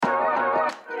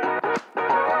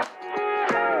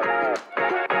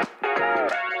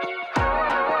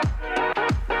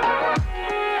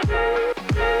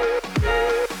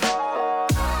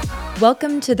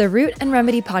Welcome to the Root and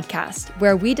Remedy podcast,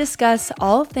 where we discuss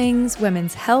all things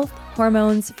women's health,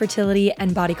 hormones, fertility,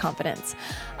 and body confidence.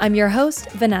 I'm your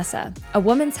host, Vanessa, a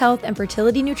women's health and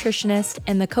fertility nutritionist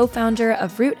and the co-founder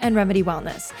of Root and Remedy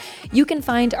Wellness. You can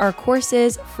find our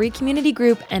courses, free community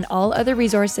group, and all other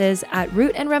resources at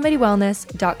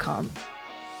rootandremedywellness.com.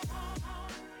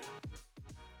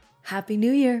 Happy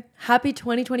New Year. Happy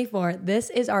 2024. This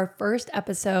is our first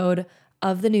episode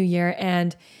of the new year,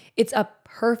 and it's a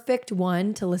perfect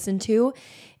one to listen to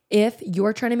if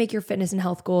you're trying to make your fitness and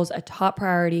health goals a top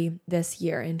priority this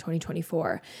year in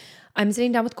 2024. I'm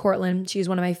sitting down with Courtlyn. She's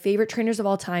one of my favorite trainers of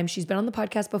all time. She's been on the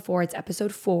podcast before. It's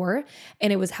episode 4,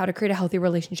 and it was how to create a healthy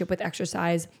relationship with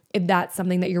exercise. If that's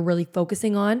something that you're really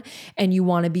focusing on and you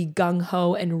want to be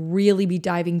gung-ho and really be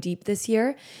diving deep this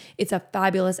year, it's a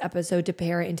fabulous episode to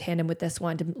pair in tandem with this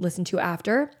one to listen to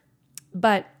after.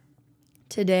 But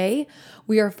today,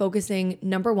 we are focusing,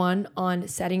 number one, on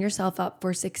setting yourself up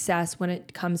for success when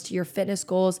it comes to your fitness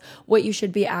goals, what you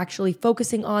should be actually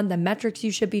focusing on, the metrics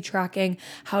you should be tracking,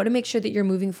 how to make sure that you're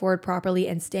moving forward properly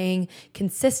and staying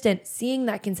consistent, seeing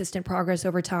that consistent progress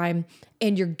over time,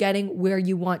 and you're getting where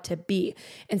you want to be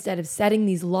instead of setting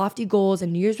these lofty goals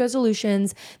and New Year's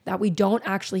resolutions that we don't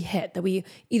actually hit, that we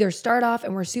either start off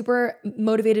and we're super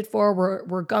motivated for,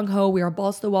 we're gung-ho, we are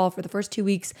balls to the wall for the first 2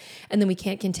 weeks, and then we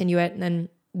can't continue it, and then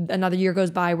another year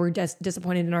goes by, we're just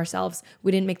disappointed in ourselves.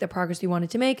 We didn't make the progress we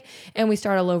wanted to make, and we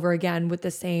start all over again with the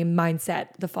same mindset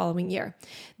the following year.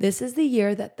 This is the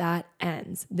year that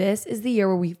ends. This is the year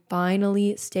where we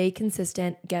finally stay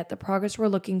consistent, get the progress we're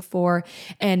looking for,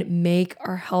 and make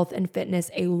our health and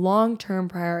fitness a long-term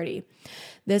priority.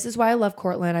 This is why I love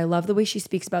Courtlyn. I love the way she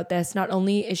speaks about this. Not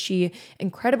only is she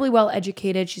incredibly well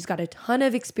educated, she's got a ton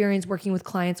of experience working with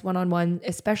clients one-on-one,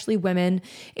 especially women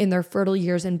in their fertile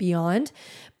years and beyond,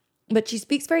 but she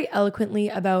speaks very eloquently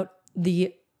about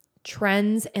the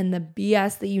trends and the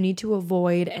BS that you need to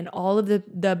avoid and all of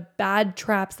the bad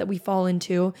traps that we fall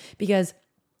into, because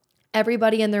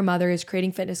everybody and their mother is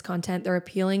creating fitness content. They're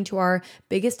appealing to our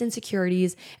biggest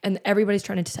insecurities, and everybody's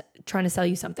trying to sell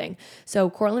you something. So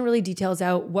Courtlyn really details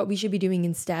out what we should be doing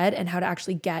instead and how to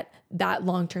actually get that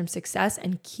long-term success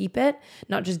and keep it,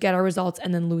 not just get our results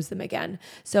and then lose them again.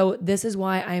 So this is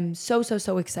why I'm so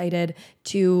excited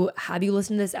to have you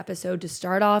listen to this episode to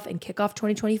start off and kick off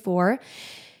 2024.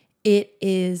 It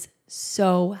is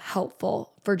so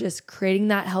helpful for just creating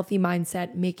that healthy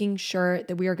mindset, making sure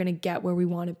that we are going to get where we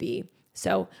want to be.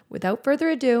 So without further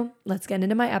ado, let's get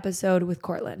into my episode with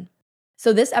Courtlyn.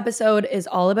 So this episode is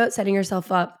all about setting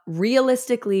yourself up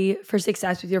realistically for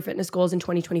success with your fitness goals in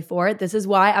 2024. This is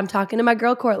why I'm talking to my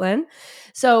girl, Courtlyn.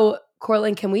 So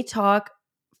Courtlyn, can we talk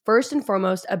first and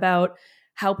foremost about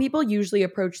how people usually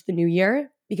approach the new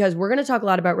year? Because we're going to talk a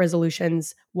lot about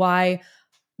resolutions, why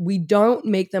we don't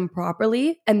make them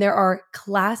properly, and there are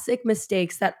classic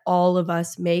mistakes that all of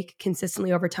us make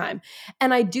consistently over time.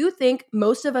 And I do think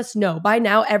most of us know by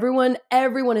now, everyone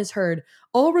has heard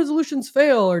all resolutions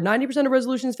fail, or 90% of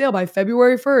resolutions fail by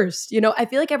February 1st. You know, I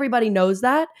feel like everybody knows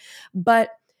that,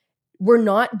 but we're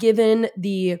not given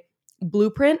the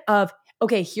blueprint of,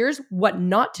 okay, here's what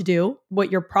not to do,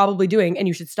 what you're probably doing, and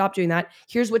you should stop doing that.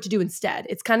 Here's what to do instead.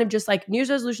 It's kind of just like New Year's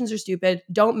resolutions are stupid.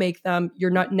 Don't make them. You're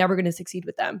never going to succeed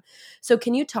with them. So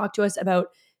can you talk to us about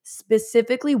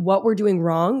specifically what we're doing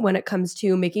wrong when it comes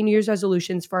to making New Year's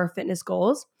resolutions for our fitness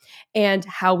goals and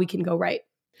how we can go right?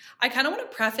 I kind of want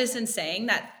to preface in saying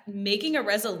that making a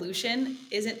resolution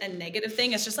isn't a negative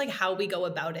thing. It's just like how we go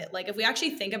about it. Like if we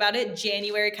actually think about it,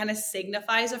 January kind of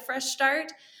signifies a fresh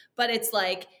start, but it's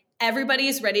like everybody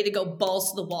is ready to go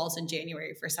balls to the walls in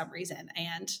January for some reason.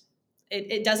 And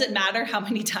it doesn't matter how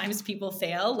many times people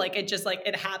fail. Like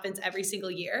it happens every single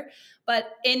year.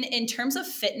 But in terms of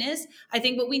fitness, I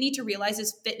think what we need to realize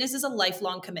is fitness is a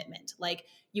lifelong commitment. Like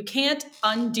you can't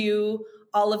undo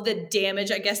all of the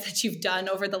damage, I guess, that you've done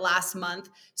over the last month.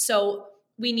 So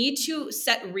we need to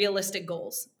set realistic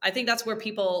goals. I think that's where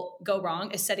people go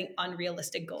wrong, is setting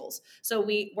unrealistic goals. So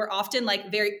we're often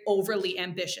like very overly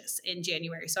ambitious in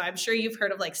January. So I'm sure you've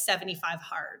heard of like 75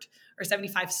 hard or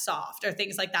 75 soft or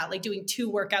things like that, like doing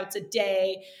 2 workouts a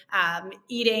day,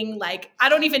 eating like, I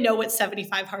don't even know what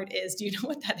 75 hard is. Do you know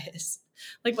what that is?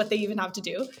 Like what they even have to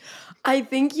do? I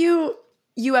think you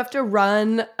have to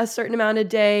run a certain amount a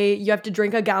day. You have to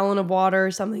drink a gallon of water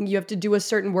or something. You have to do a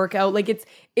certain workout. Like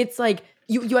it's like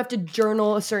you have to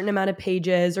journal a certain amount of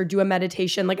pages or do a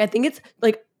meditation. Like I think it's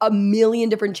like a million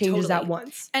different changes at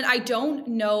once. And I don't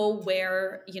know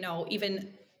where,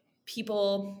 even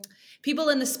people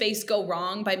in the space go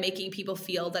wrong by making people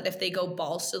feel that if they go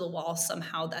balls to the wall,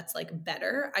 somehow that's like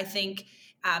better. I think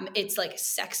it's like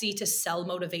sexy to sell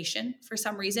motivation for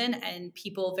some reason, and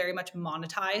people very much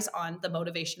monetize on the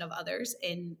motivation of others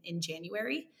in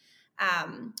January.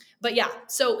 But yeah,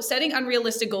 so setting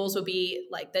unrealistic goals would be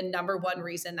like the number one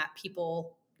reason that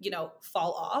people,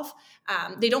 fall off.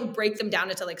 They don't break them down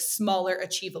into like smaller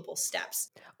achievable steps.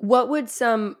 What would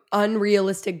some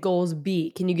unrealistic goals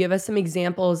be? Can you give us some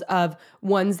examples of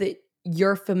ones that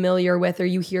you're familiar with or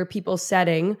you hear people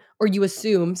setting or you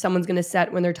assume someone's going to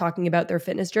set when they're talking about their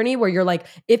fitness journey where you're like,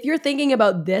 if you're thinking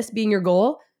about this being your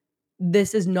goal,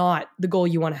 this is not the goal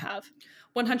you want to have?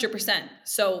 100%.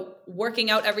 So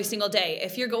working out every single day,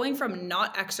 if you're going from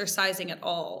not exercising at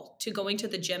all to going to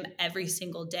the gym every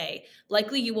single day,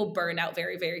 likely you will burn out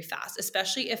very, very fast,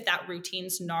 especially if that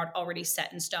routine's not already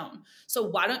set in stone. So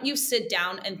why don't you sit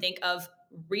down and think of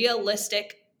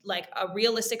like a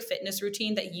realistic fitness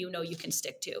routine that you know you can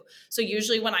stick to. So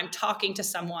usually when I'm talking to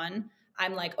someone,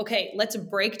 I'm like, okay, let's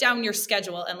break down your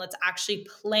schedule and let's actually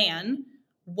plan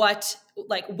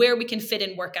where we can fit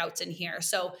in workouts in here.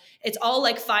 So it's all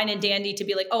like fine and dandy to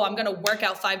be like, oh, I'm going to work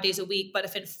out 5 days a week. But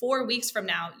if in 4 weeks from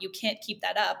now, you can't keep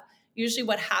that up, usually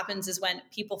what happens is when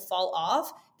people fall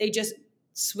off, they just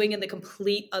swing in the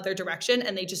complete other direction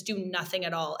and they just do nothing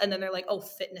at all. And then they're like, oh,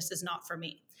 fitness is not for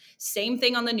me. Same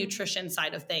thing on the nutrition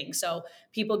side of things. So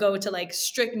people go to like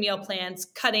strict meal plans,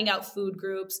 cutting out food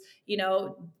groups,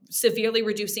 severely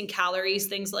reducing calories,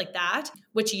 things like that,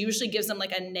 which usually gives them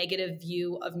like a negative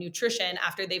view of nutrition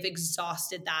after they've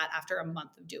exhausted that after a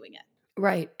month of doing it.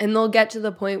 Right. And they'll get to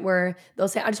the point where they'll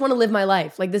say, I just want to live my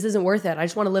life. Like, this isn't worth it. I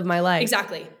just want to live my life.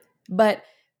 Exactly. But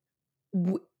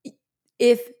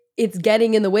if it's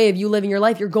getting in the way of you living your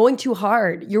life, you're going too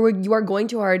hard. You are going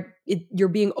too hard. You're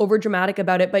being over dramatic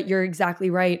about it, but you're exactly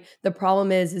right. The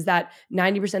problem is that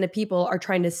 90% of people are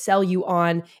trying to sell you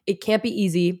on it can't be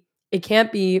easy. It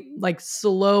can't be like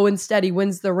slow and steady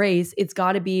wins the race. It's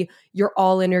got to be you're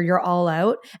all in or you're all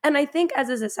out. And I think as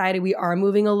a society, we are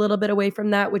moving a little bit away from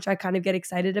that, which I kind of get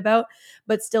excited about.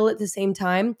 But still at the same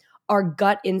time, our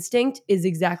gut instinct is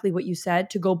exactly what you said,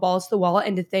 to go balls to the wall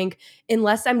and to think,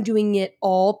 unless I'm doing it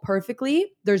all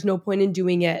perfectly, there's no point in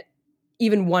doing it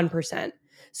even 1%.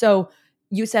 So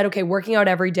you said, okay, working out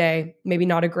every day, maybe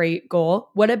not a great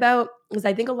goal. What about, because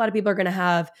I think a lot of people are going to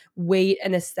have weight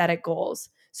and aesthetic goals.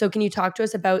 So can you talk to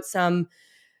us about some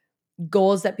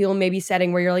goals that people may be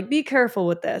setting where you're like, be careful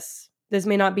with this. This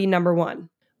may not be number one.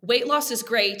 Weight loss is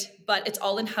great, but it's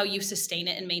all in how you sustain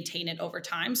it and maintain it over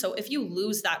time. So if you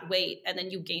lose that weight and then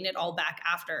you gain it all back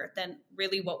after, then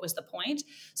really what was the point?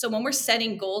 So when we're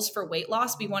setting goals for weight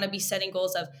loss, we want to be setting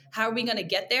goals of how are we going to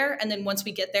get there? And then once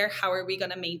we get there, how are we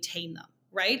going to maintain them?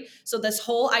 Right? So this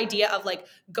whole idea of like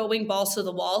going balls to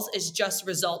the walls is just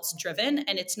results driven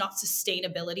and it's not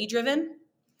sustainability driven.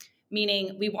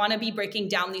 Meaning we want to be breaking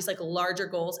down these like larger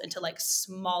goals into like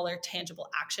smaller tangible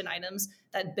action items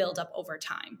that build up over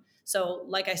time. So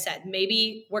like I said,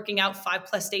 maybe working out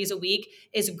 5+ days a week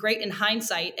is great in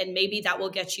hindsight, and maybe that will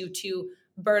get you to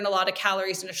burn a lot of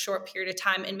calories in a short period of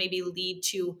time and maybe lead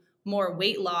to more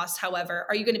weight loss. However,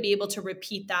 are you going to be able to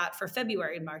repeat that for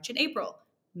February and March and April?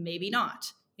 Maybe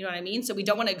not. You know what I mean? So we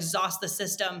don't want to exhaust the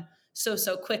system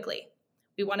so quickly.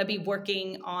 We want to be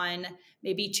working on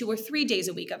maybe 2 or 3 days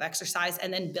a week of exercise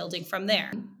and then building from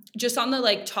there. Just on the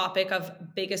like topic of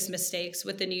biggest mistakes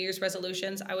with the New Year's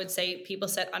resolutions, I would say people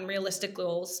set unrealistic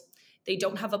goals. They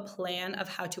don't have a plan of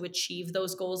how to achieve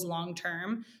those goals long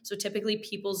term. So typically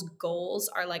people's goals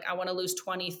are like, I want to lose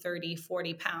 20, 30,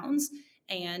 40 pounds.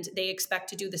 And they expect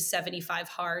to do the 75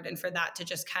 hard and for that to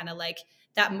just kind of like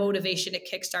that motivation to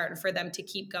kickstart and for them to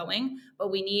keep going.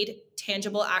 But we need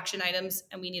tangible action items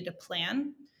and we need a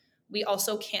plan. We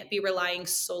also can't be relying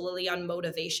solely on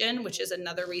motivation, which is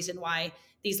another reason why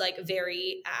these like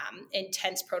very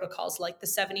intense protocols like the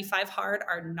 75 hard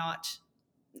are not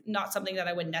something that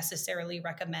I would necessarily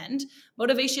recommend.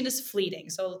 Motivation is fleeting.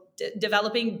 So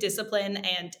developing discipline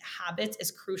and habits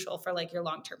is crucial for like your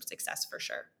long-term success for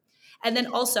sure. And then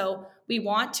also we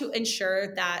want to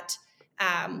ensure that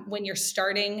when you're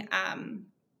starting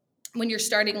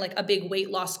like a big weight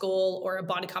loss goal or a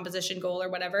body composition goal or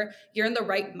whatever, you're in the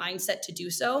right mindset to do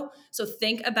so. So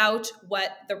think about what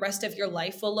the rest of your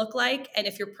life will look like and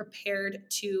if you're prepared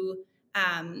to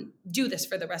do this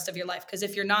for the rest of your life. Because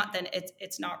if you're not, then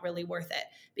it's not really worth it,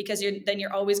 because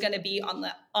you're always going to be on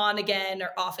the on again or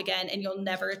off again, and you'll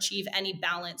never achieve any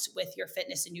balance with your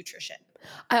fitness and nutrition.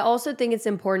 I also think it's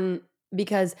important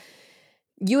because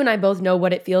you and I both know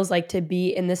what it feels like to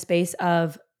be in the space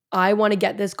of I want to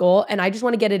get this goal and I just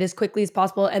want to get it as quickly as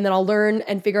possible. And then I'll learn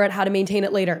and figure out how to maintain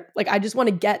it later. Like, I just want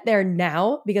to get there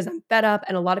now because I'm fed up.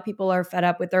 And a lot of people are fed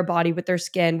up with their body, with their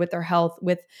skin, with their health,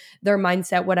 with their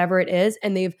mindset, whatever it is.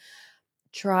 And they've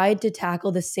tried to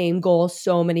tackle the same goal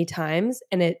so many times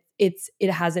and it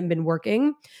hasn't been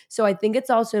working. So I think it's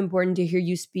also important to hear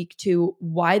you speak to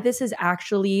why this is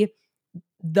actually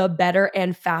the better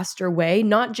and faster way.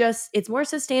 Not just it's more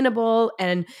sustainable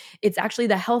and it's actually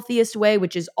the healthiest way,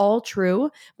 which is all true.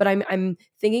 But I'm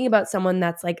thinking about someone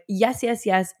that's like, yes, yes,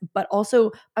 yes, but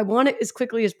also I want it as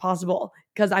quickly as possible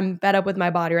because I'm fed up with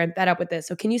my body or I'm fed up with this.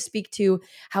 So can you speak to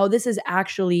how this is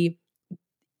actually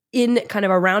in kind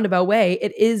of a roundabout way,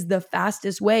 it is the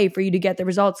fastest way for you to get the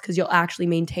results because you'll actually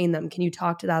maintain them. Can you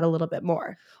talk to that a little bit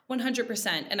more?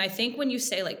 100%. And I think when you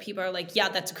say like, people are like, yeah,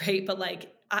 that's great, but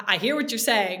like, I hear what you're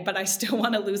saying, but I still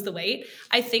want to lose the weight.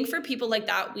 I think for people like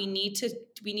that, we need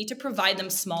to provide them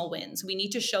small wins. We need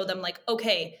to show them like,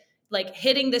 okay, like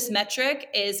hitting this metric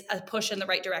is a push in the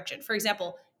right direction. For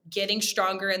example, getting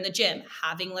stronger in the gym,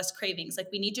 having less cravings. Like,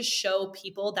 we need to show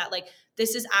people that like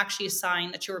this is actually a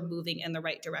sign that you're moving in the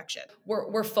right direction.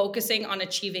 We're focusing on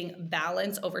achieving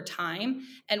balance over time.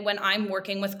 And when I'm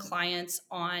working with clients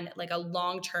on like a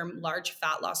long-term large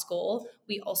fat loss goal,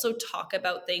 we also talk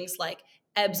about things like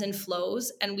ebbs and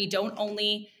flows. And we don't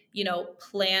only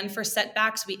plan for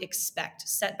setbacks, we expect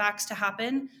setbacks to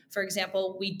happen. For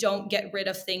example, we don't get rid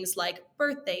of things like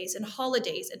birthdays and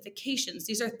holidays and vacations.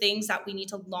 These are things that we need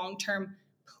to long-term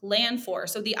plan for.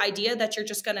 So the idea that you're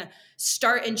just going to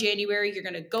start in January, you're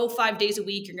going to go 5 days a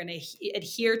week, you're going to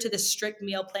adhere to this strict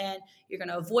meal plan, you're going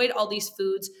to avoid all these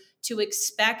foods, to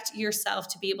expect yourself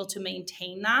to be able to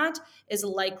maintain that is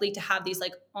likely to have these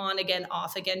like on again,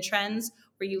 off again trends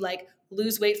where you like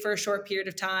lose weight for a short period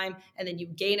of time and then you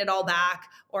gain it all back,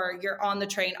 or you're on the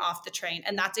train, off the train.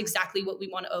 And that's exactly what we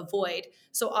want to avoid.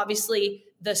 So obviously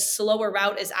the slower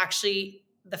route is actually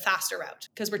the faster route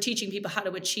because we're teaching people how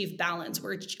to achieve balance.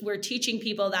 We're teaching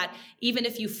people that even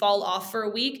if you fall off for a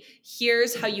week,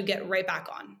 here's how you get right back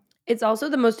on. It's also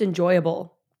the most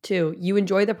enjoyable too. You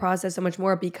enjoy the process so much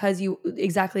more because you,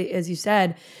 exactly as you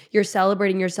said, you're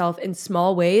celebrating yourself in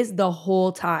small ways the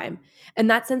whole time. And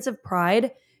that sense of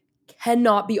pride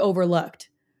cannot be overlooked.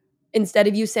 Instead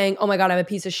of you saying, oh my God, I'm a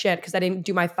piece of shit because I didn't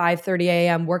do my 5:30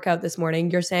 a.m. workout this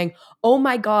morning, you're saying, oh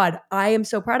my God, I am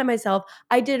so proud of myself.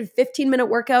 I did a 15-minute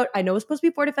workout. I know it was supposed to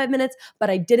be 45 minutes, but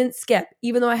I didn't skip,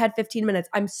 even though I had 15 minutes.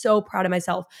 I'm so proud of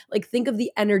myself. Like, think of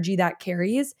the energy that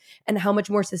carries and how much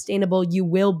more sustainable you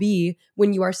will be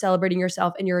when you are celebrating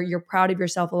yourself and you're proud of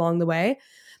yourself along the way.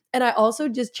 And I also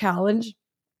just challenge,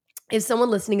 if someone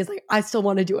listening is like, I still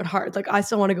want to do it hard, like I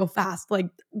still want to go fast, like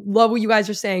love what you guys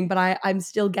are saying, but I'm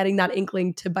still getting that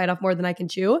inkling to bite off more than I can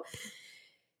chew.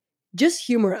 Just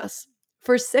humor us.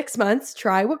 For 6 months,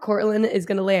 try what Courtlyn is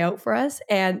going to lay out for us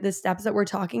and the steps that we're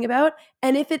talking about.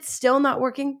 And if it's still not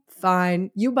working, fine.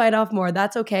 You bite off more.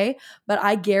 That's okay. But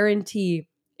I guarantee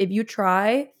if you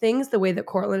try things the way that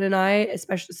Courtlyn and I,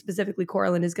 especially specifically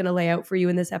Courtlyn, is going to lay out for you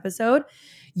in this episode,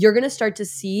 you're going to start to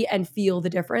see and feel the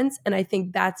difference. And I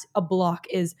think that's a block,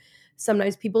 is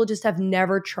sometimes people just have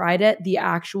never tried it the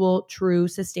actual true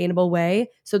sustainable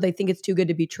way. So they think it's too good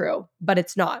to be true, but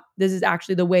it's not. This is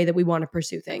actually the way that we want to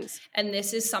pursue things. And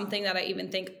this is something that I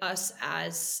even think us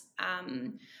as,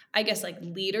 I guess, like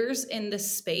leaders in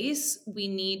this space, we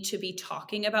need to be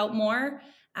talking about more.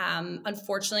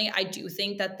 Unfortunately, I do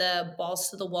think that the balls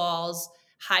to the walls,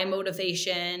 high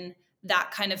motivation,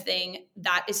 that kind of thing,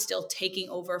 that is still taking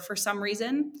over for some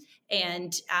reason.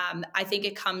 And I think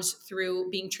it comes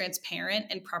through being transparent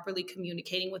and properly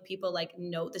communicating with people like,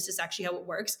 no, this is actually how it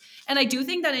works. And I do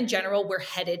think that in general, we're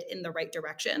headed in the right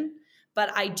direction.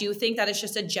 But I do think that it's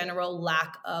just a general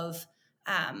lack of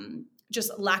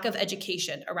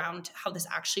education around how this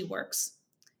actually works.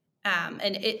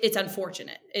 And it's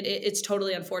unfortunate. It's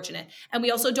totally unfortunate. And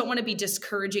we also don't want to be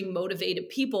discouraging motivated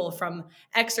people from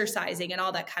exercising and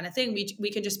all that kind of thing. We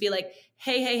can just be like,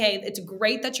 hey, it's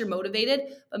great that you're motivated,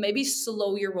 but maybe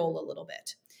slow your roll a little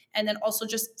bit. And then also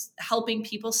just helping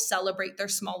people celebrate their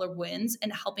smaller wins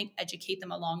and helping educate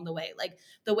them along the way. Like,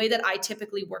 the way that I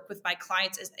typically work with my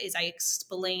clients is I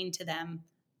explain to them,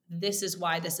 this is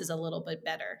why this is a little bit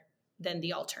better than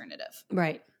the alternative.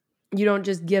 Right. You don't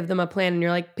just give them a plan and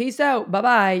you're like, peace out,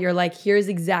 bye-bye. You're like, here's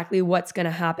exactly what's going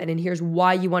to happen and here's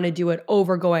why you want to do it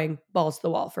over going balls to the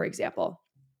wall, for example.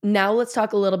 Now let's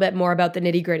talk a little bit more about the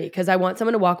nitty-gritty, because I want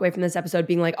someone to walk away from this episode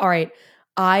being like, all right,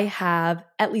 I have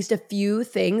at least a few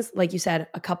things, like you said,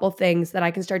 a couple things that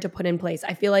I can start to put in place.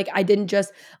 I feel like I didn't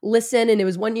just listen and it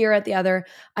was one ear at the other.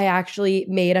 I actually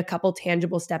made a couple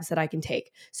tangible steps that I can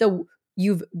take. So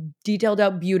You've detailed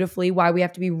out beautifully why we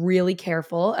have to be really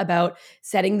careful about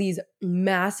setting these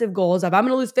massive goals of I'm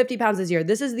going to lose 50 pounds this year.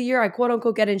 This is the year I quote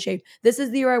unquote get in shape. This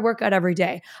is the year I work out every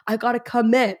day. I got to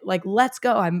commit. Like, let's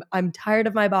go. I'm tired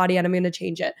of my body and I'm going to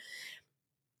change it.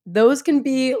 Those can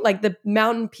be like the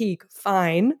mountain peak,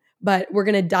 fine, but we're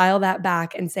going to dial that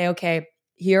back and say, okay,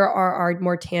 here are our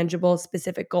more tangible,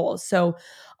 specific goals. So,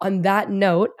 on that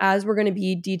note, as we're going to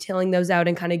be detailing those out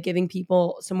and kind of giving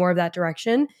people some more of that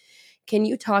direction, can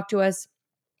you talk to us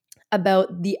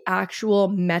about the actual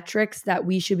metrics that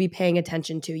we should be paying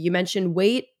attention to? You mentioned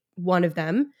weight, one of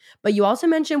them, but you also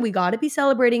mentioned we got to be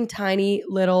celebrating tiny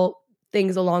little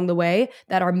things along the way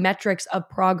that are metrics of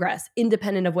progress,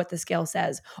 independent of what the scale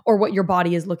says or what your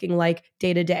body is looking like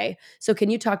day to day. So, can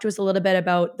you talk to us a little bit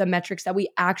about the metrics that we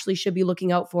actually should be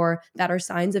looking out for that are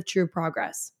signs of true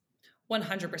progress?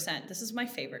 100%. This is my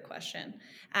favorite question.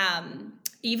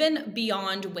 Even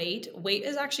beyond weight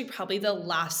is actually probably the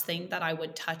last thing that I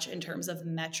would touch in terms of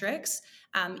metrics.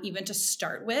 Even to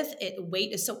start with,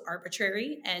 weight is so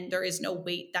arbitrary and there is no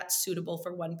weight that's suitable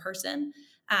for one person.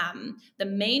 The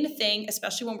main thing,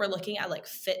 especially when we're looking at like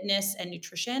fitness and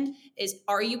nutrition, is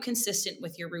are you consistent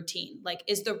with your routine? Like,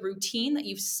 is the routine that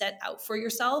you've set out for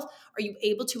yourself, are you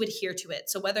able to adhere to it?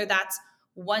 So whether that's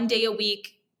one day a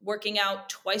week working out,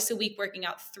 twice a week working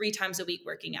out, 3 times a week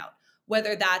working out,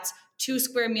 whether that's 2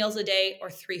 square meals a day or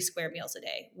 3 square meals a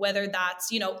day, whether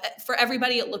that's, for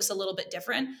everybody, it looks a little bit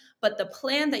different, but the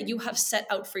plan that you have set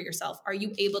out for yourself, are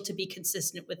you able to be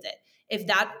consistent with it? If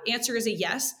that answer is a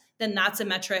yes, then that's a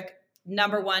metric.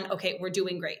 Number one, okay, we're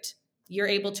doing great. You're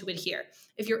able to adhere.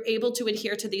 If you're able to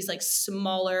adhere to these like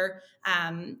smaller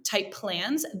type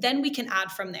plans, then we can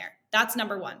add from there. That's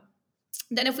number one.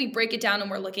 Then if we break it down and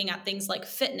we're looking at things like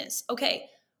fitness, okay,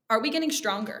 are we getting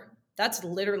stronger? That's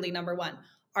literally number one.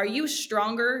 Are you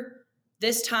stronger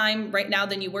this time right now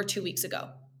than you were 2 weeks ago?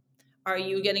 Are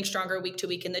you getting stronger week to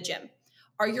week in the gym?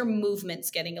 Are your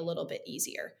movements getting a little bit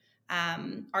easier?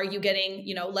 Are you getting,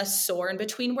 less sore in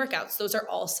between workouts? Those are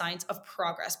all signs of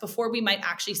progress before we might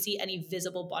actually see any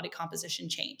visible body composition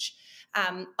change.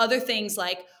 Other things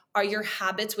like, are your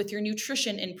habits with your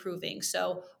nutrition improving?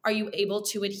 So are you able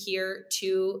to adhere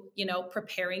to,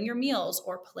 preparing your meals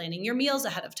or planning your meals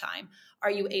ahead of time?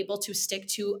 Are you able to stick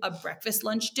to a breakfast,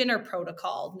 lunch, dinner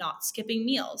protocol, not skipping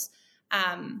meals?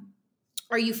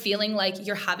 Are you feeling like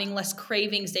you're having less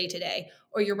cravings day to day,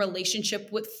 or your relationship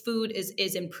with food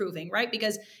is improving, right?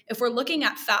 Because if we're looking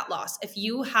at fat loss, if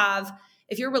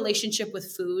your relationship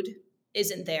with food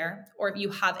isn't there, or if you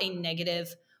have a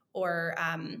negative, or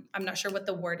I'm not sure what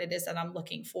the word it is that I'm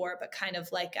looking for, but kind of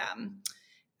like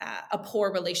a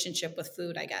poor relationship with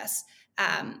food, I guess.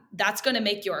 That's going to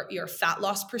make your fat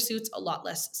loss pursuits a lot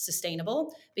less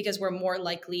sustainable, because we're more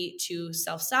likely to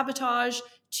self-sabotage,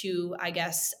 to, I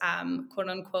guess, quote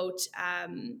unquote,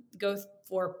 go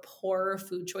for poorer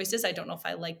food choices. I don't know if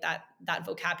I like that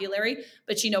vocabulary,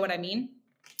 but you know what I mean?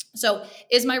 So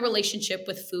is my relationship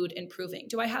with food improving?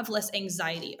 Do I have less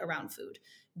anxiety around food?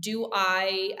 Do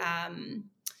I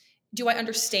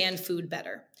understand food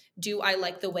better? Do I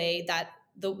like the way that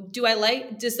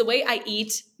does the way I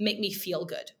eat make me feel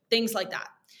good? Things like that.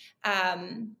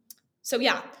 So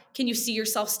yeah, can you see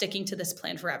yourself sticking to this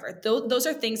plan forever? Those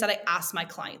are things that I ask my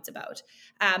clients about.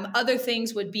 Other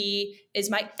things would be, is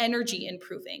my energy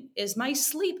improving? Is my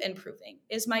sleep improving?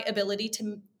 Is my ability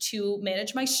to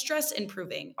manage my stress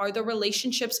improving? Are the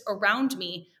relationships around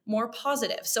me more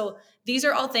positive? So these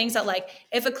are all things that, like,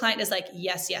 if a client is like,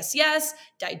 yes, yes, yes,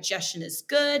 digestion is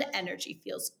good, energy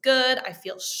feels good, I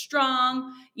feel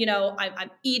strong,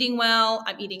 I'm eating well,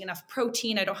 I'm eating enough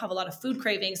protein, I don't have a lot of food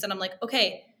cravings, then I'm like,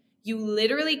 okay, you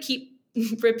literally keep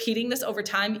repeating this over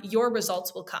time, your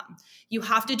results will come. You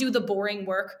have to do the boring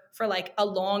work for like a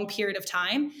long period of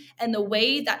time. And the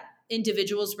way that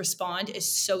individuals respond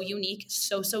is so unique,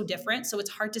 so different. So it's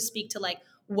hard to speak to like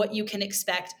what you can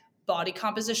expect body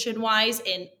composition wise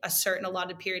in a certain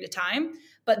allotted period of time.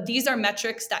 But these are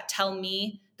metrics that tell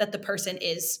me that the person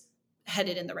is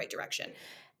headed in the right direction.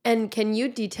 And can you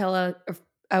detail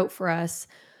out for us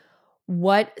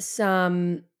what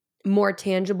some more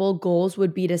tangible goals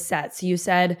would be to set? So you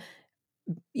said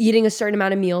eating a certain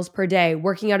amount of meals per day,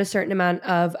 working out a certain amount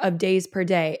of days per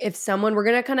day. If someone, we're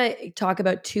going to kind of talk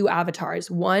about two avatars.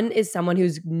 One is someone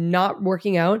who's not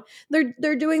working out.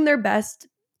 They're doing their best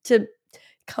to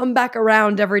come back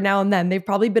around every now and then. They've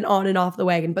probably been on and off the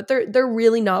wagon, but they're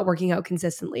really not working out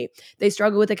consistently. They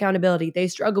struggle with accountability. They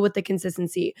struggle with the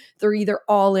consistency. They're either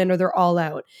all in or they're all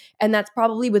out. And that's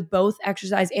probably with both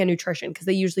exercise and nutrition, because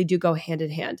they usually do go hand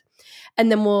in hand.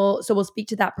 And then we'll speak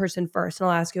to that person first, and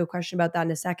I'll ask you a question about that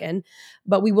in a second.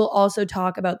 But we will also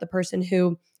talk about the person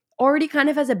who already kind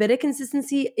of has a bit of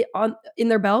consistency in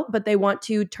their belt, but they want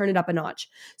to turn it up a notch.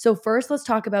 So first, let's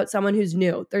talk about someone who's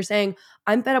new. They're saying,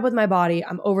 I'm fed up with my body.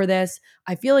 I'm over this.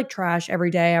 I feel like trash every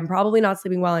day. I'm probably not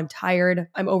sleeping well. I'm tired.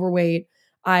 I'm overweight.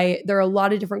 There are a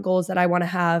lot of different goals that I want to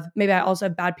have. Maybe I also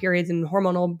have bad periods and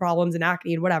hormonal problems and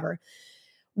acne and whatever.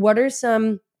 What are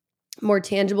some more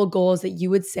tangible goals that you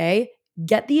would say,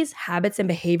 get these habits and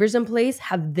behaviors in place,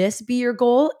 have this be your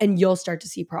goal, and you'll start to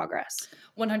see progress?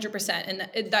 100%.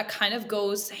 And that kind of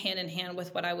goes hand in hand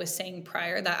with what I was saying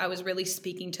prior, that I was really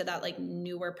speaking to that like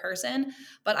newer person.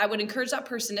 But I would encourage that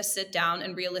person to sit down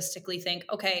and realistically think,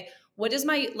 okay, what is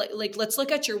my, like, let's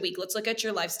look at your week. Let's look at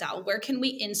your lifestyle. Where can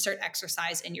we insert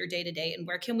exercise in your day to day, and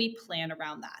where can we plan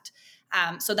around that?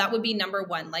 So that would be number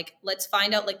one. Like, let's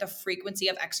find out like the frequency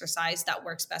of exercise that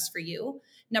works best for you.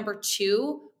 Number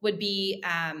two would be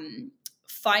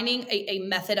finding a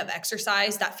method of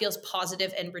exercise that feels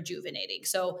positive and rejuvenating.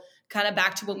 So kind of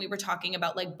back to when we were talking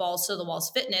about like balls to the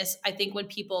walls fitness, I think when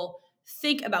people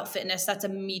think about fitness, that's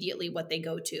immediately what they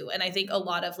go to. And I think a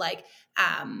lot of like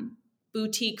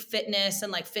boutique fitness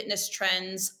and like fitness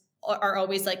trends are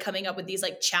always like coming up with these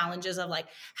like challenges of like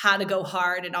how to go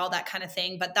hard and all that kind of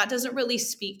thing. But that doesn't really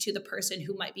speak to the person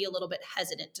who might be a little bit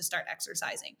hesitant to start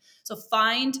exercising. So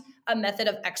find a method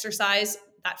of exercise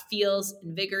that feels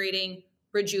invigorating,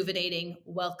 rejuvenating,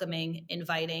 welcoming,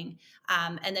 inviting,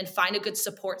 and then find a good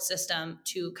support system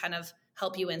to kind of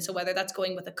help you in. So whether that's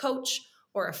going with a coach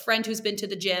or a friend who's been to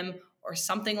the gym or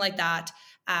something like that,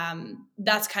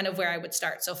 that's kind of where I would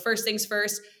start. So first things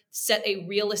first, set a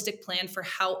realistic plan for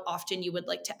how often you would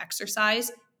like to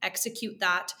exercise, execute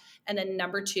that. And then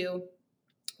number two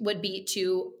would be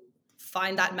to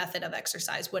find that method of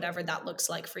exercise, whatever that looks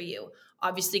like for you.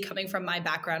 Obviously, coming from my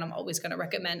background, I'm always going to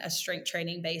recommend a strength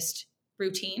training based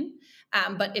routine.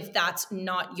 But if that's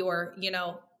not your,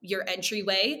 your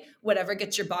entryway, whatever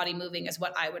gets your body moving is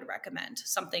what I would recommend.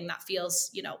 Something that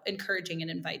feels, encouraging and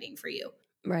inviting for you.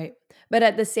 Right. But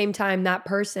at the same time, that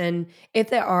person, if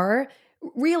they are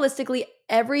realistically,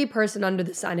 every person under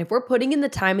the sun, if we're putting in the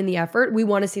time and the effort, we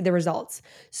want to see the results.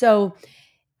 So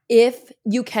if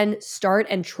you can start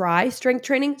and try strength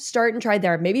training, start and try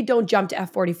there. Maybe don't jump to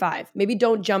F45. Maybe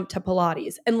don't jump to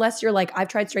Pilates. Unless you're like, I've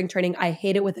tried strength training. I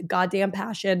hate it with a goddamn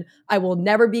passion. I will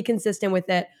never be consistent with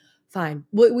it. Fine.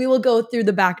 We will go through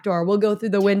the back door. We'll go through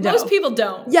the window. Most people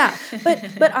don't. Yeah.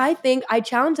 But I think I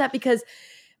challenge that because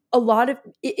a lot of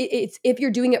it's if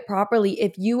you're doing it properly,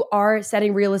 if you are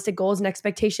setting realistic goals and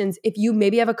expectations, if you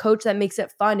maybe have a coach that makes it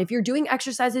fun, if you're doing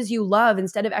exercises you love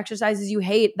instead of exercises you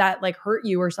hate that like hurt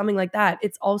you or something like that,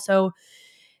 it's also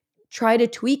try to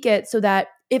tweak it so that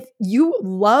if you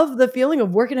love the feeling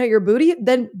of working out your booty,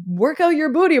 then work out your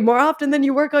booty more often than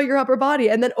you work out your upper body.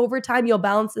 And then over time, you'll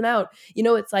balance them out.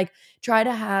 It's like try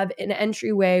to have an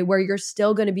entryway where you're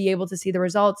still going to be able to see the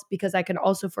results, because I can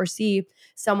also foresee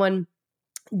someone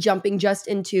jumping just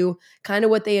into kind of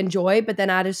what they enjoy, but then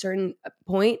at a certain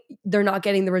point, they're not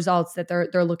getting the results that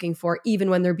they're looking for, even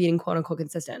when they're being quote unquote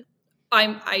consistent.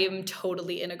 I am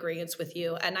totally in agreement with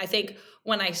you. And I think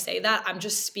when I say that, I'm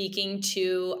just speaking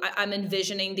to, I'm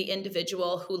envisioning the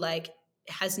individual who like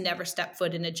has never stepped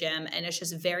foot in a gym and is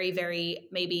just very, very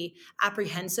maybe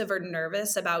apprehensive or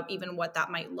nervous about even what that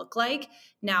might look like.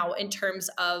 Now, in terms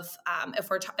of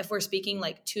if we're speaking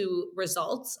like to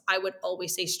results, I would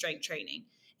always say strength training.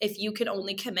 If you can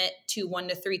only commit to 1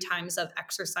 to 3 times of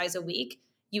exercise a week,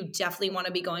 you definitely want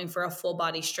to be going for a full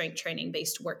body strength training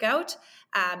based workout.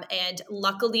 And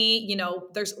luckily,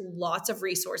 there's lots of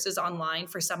resources online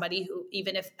for somebody who,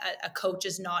 even if a coach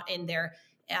is not in there,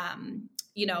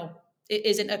 it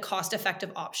isn't a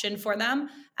cost-effective option for them.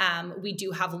 We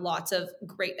do have lots of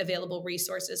great available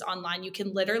resources online. You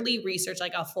can literally research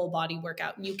like a full body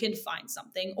workout and you can find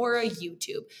something, or a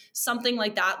YouTube, something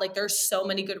like that. Like there's so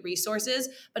many good resources.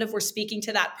 But if we're speaking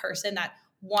to that person that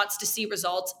wants to see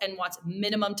results and wants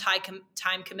minimum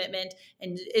time commitment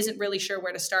and isn't really sure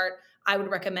where to start, I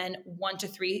would recommend 1 to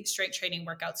 3 strength training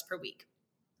workouts per week.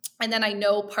 And then I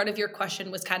know part of your question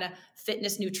was kind of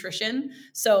fitness nutrition.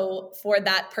 So for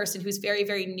that person who's very,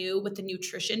 very new with the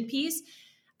nutrition piece,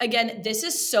 again, this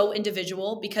is so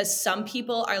individual, because some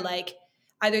people are like,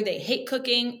 either they hate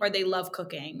cooking or they love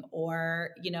cooking,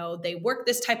 or, they work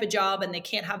this type of job and they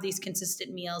can't have these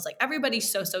consistent meals. Like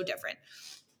everybody's so different.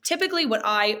 Typically, what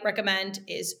I recommend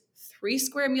is 3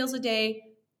 square meals a day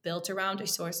built around a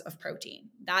source of protein.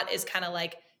 That is kind of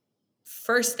like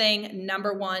first thing,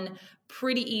 number one,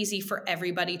 pretty easy for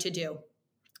everybody to do.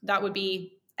 That would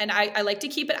be, and I like to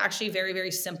keep it actually very,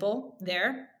 very simple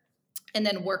there, and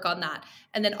then work on that.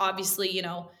 And then obviously,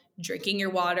 drinking your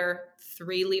water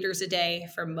 3 liters a day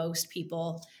for most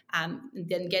people,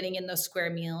 then getting in those square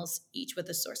meals, each with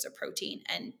a source of protein,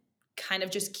 and kind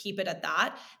of just keep it at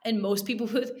that. And most people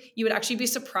you would actually be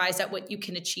surprised at what you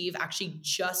can achieve actually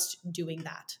just doing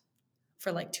that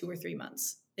for like 2 or 3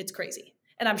 months. It's crazy.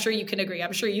 And I'm sure you can agree.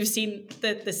 I'm sure you've seen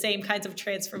the same kinds of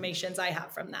transformations I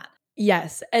have from that.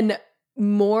 Yes. And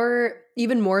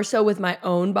even more so with my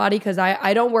own body, because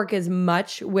I don't work as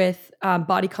much with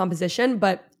body composition,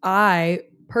 but I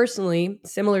personally,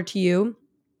 similar to you,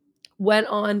 went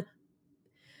on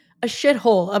a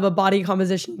shithole of a body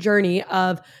composition journey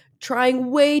of trying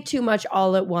way too much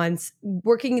all at once,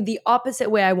 working the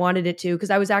opposite way I wanted it to, because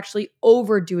I was actually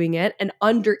overdoing it and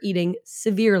undereating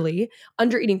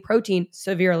protein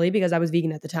severely because I was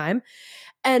vegan at the time.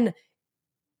 And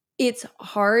it's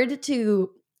hard to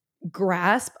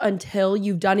grasp until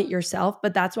you've done it yourself,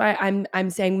 but that's why I'm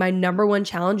saying my number one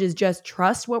challenge is just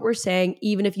trust what we're saying,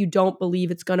 even if you don't believe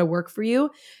it's going to work for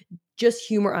you. Just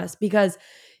humor us, because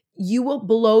you will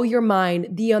blow your mind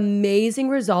the amazing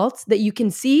results that you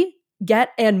can see, get,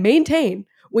 and maintain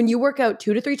when you work out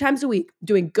 2 to 3 times a week,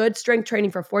 doing good strength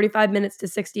training for 45 minutes to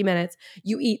 60 minutes.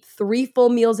 You eat 3 full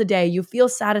meals a day. You feel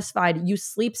satisfied. You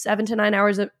sleep 7 to 9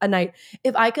 hours a night.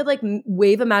 If I could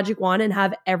wave a magic wand and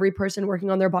have every person working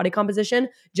on their body composition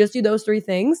just do those 3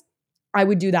 things, I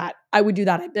would do that. I'd be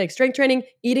like strength training,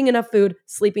 eating enough food,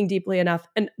 sleeping deeply enough,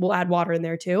 and we'll add water in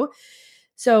there too.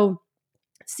 So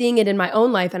seeing it in my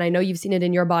own life, and I know you've seen it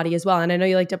in your body as well, and I know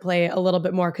you like to play a little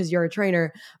bit more because you're a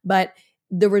trainer, but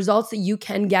the results that you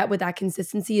can get with that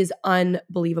consistency is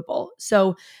unbelievable.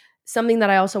 So something that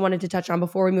I also wanted to touch on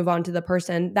before we move on to the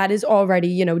person that is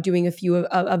already, doing a few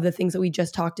of the things that we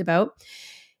just talked about.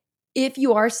 If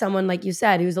you are someone, like you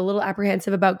said, who's a little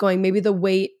apprehensive about going, maybe the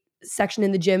weight section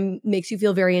in the gym makes you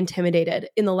feel very intimidated.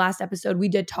 In the last episode, we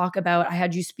did talk about, I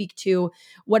had you speak to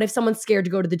what if someone's scared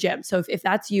to go to the gym. So if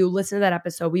that's you, listen to that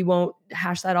episode. We won't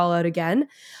hash that all out again.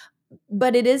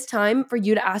 But it is time for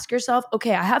you to ask yourself,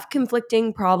 okay, I have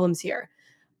conflicting problems here.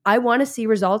 I want to see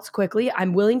results quickly.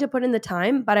 I'm willing to put in the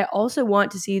time, but I also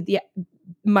want to see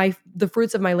the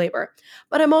fruits of my labor.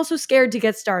 But I'm also scared to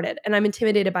get started, and I'm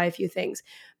intimidated by a few things.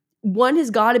 One has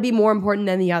got to be more important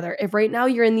than the other. If right now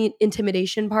you're in the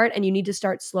intimidation part and you need to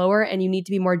start slower and you need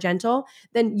to be more gentle,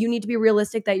 then you need to be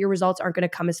realistic that your results aren't going to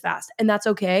come as fast. And that's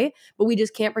okay, but we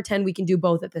just can't pretend we can do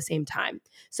both at the same time.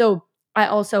 So I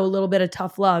also, a little bit of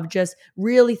tough love, just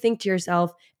really think to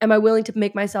yourself, am I willing to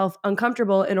make myself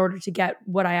uncomfortable in order to get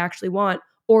what I actually want?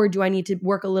 Or do I need to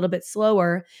work a little bit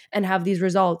slower and have these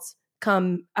results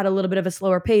come at a little bit of a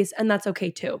slower pace? And that's okay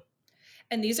too.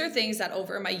 And these are things that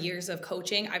over my years of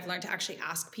coaching, I've learned to actually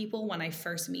ask people when I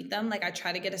first meet them. Like I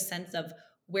try to get a sense of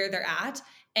where they're at,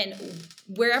 and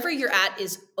wherever you're at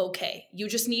is okay. You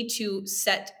just need to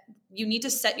set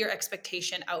your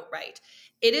expectation outright.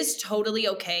 It is totally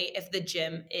okay if the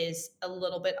gym is a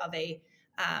little bit of a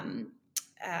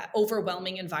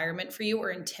overwhelming environment for you or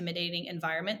intimidating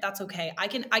environment. That's okay. I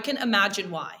can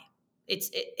imagine why.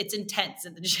 It's intense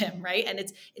in the gym, right? And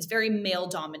it's very male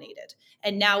dominated.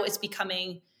 And now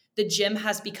the gym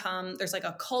has become, there's like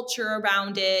a culture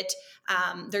around it.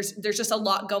 There's just a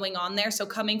lot going on there. So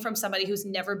coming from somebody who's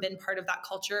never been part of that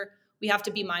culture, we have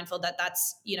to be mindful that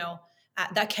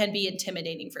that can be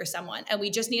intimidating for someone. And we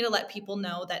just need to let people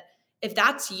know that if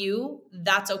that's you,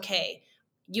 that's okay.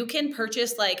 You can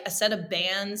purchase like a set of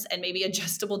bands and maybe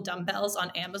adjustable dumbbells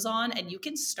on Amazon, and you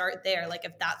can start there. Like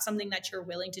if that's something that you're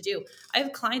willing to do. I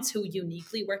have clients who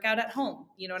uniquely work out at home.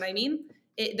 You know what I mean?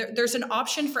 There's an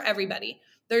option for everybody.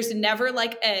 There's never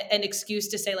like an excuse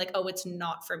to say like, oh, it's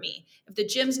not for me. If the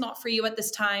gym's not for you at this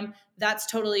time, that's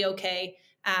totally okay.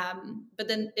 But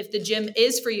then if the gym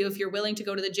is for you, if you're willing to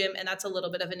go to the gym, and that's a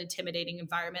little bit of an intimidating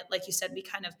environment, like you said, we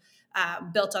kind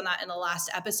of built on that in the last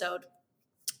episode.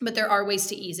 But there are ways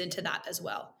to ease into that as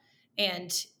well.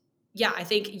 And yeah, I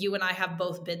think you and I have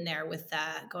both been there with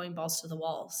going balls to the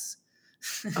walls.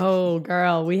 Oh,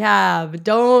 girl, we have.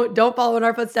 Don't follow in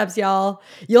our footsteps, y'all.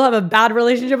 You'll have a bad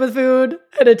relationship with food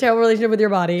and a terrible relationship with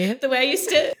your body. The way I used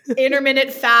to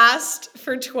intermittent fast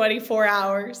for 24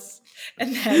 hours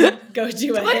and then go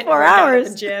do a 24 hours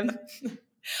at the gym.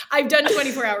 I've done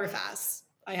 24-hour fasts.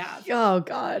 I have. Oh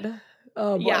God.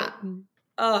 Oh boy. Yeah.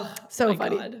 Oh, so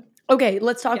funny. God. Okay,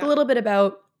 let's talk a little bit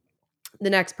about the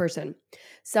next person.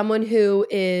 Someone who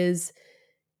is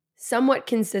somewhat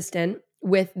consistent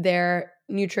with their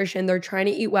nutrition. They're trying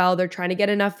to eat well. They're trying to get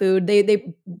enough food.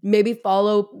 They maybe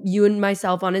follow you and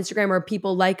myself on Instagram, or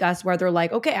people like us where they're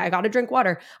like, okay, I got to drink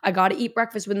water. I got to eat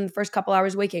breakfast within the first couple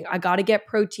hours waking. I got to get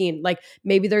protein. Like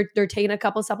maybe they're taking a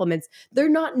couple supplements. They're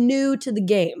not new to the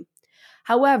game.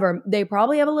 However, they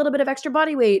probably have a little bit of extra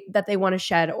body weight that they want to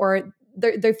shed, or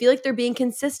they feel like they're being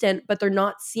consistent, but they're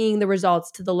not seeing the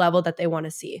results to the level that they want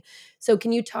to see. So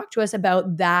can you talk to us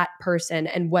about that person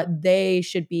and what they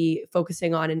should be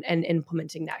focusing on and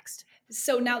implementing next?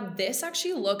 So now this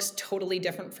actually looks totally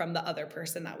different from the other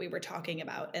person that we were talking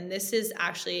about. And this is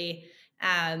actually,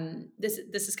 this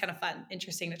is kind of fun,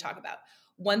 interesting to talk about.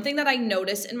 One thing that I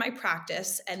notice in my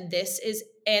practice, and this is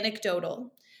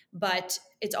anecdotal, but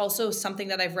it's also something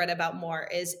that I've read about more,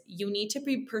 is you need to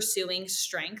be pursuing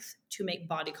strength to make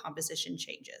body composition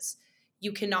changes.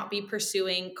 You cannot be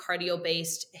pursuing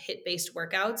cardio-based, HIIT-based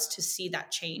workouts to see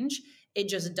that change. It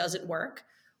just doesn't work.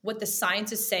 What the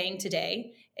science is saying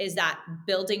today is that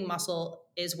building muscle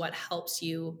is what helps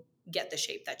you get the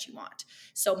shape that you want.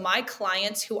 So my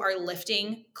clients who are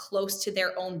lifting close to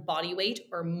their own body weight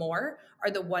or more are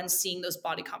the ones seeing those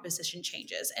body composition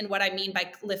changes. And what I mean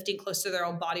by lifting close to their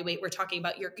own body weight, we're talking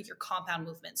about your compound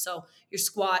movements. So your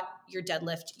squat, your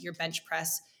deadlift, your bench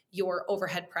press, your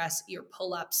overhead press, your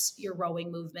pull-ups, your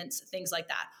rowing movements, things like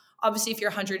that. Obviously, if you're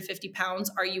 150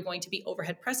 pounds, are you going to be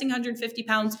overhead pressing 150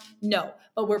 pounds? No,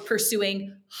 but we're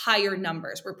pursuing higher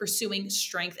numbers. We're pursuing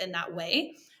strength in that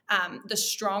way. The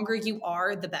stronger you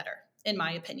are, the better, in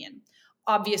my opinion.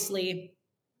 Obviously,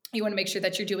 you want to make sure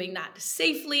that you're doing that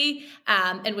safely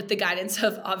and with the guidance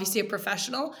of obviously a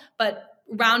professional, but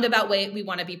roundabout way, we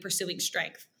want to be pursuing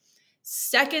strength.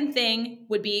 Second thing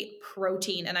would be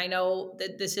protein. And I know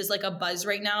that this is like a buzz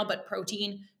right now, but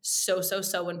protein, so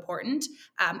important.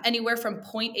 Anywhere from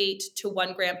 0.8 to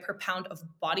 1 gram per pound of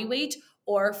body weight,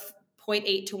 or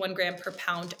 0.8 to 1 gram per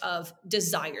pound of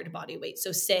desired body weight.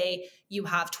 So say you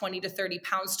have 20 to 30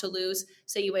 pounds to lose,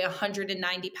 say you weigh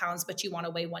 190 pounds, but you want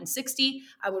to weigh 160,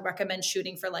 I would recommend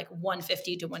shooting for like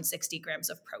 150 to 160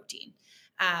 grams of protein.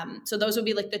 So those would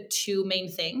be like the two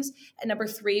main things. And number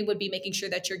 3 would be making sure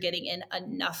that you're getting in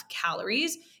enough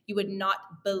calories. You would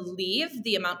not believe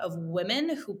the amount of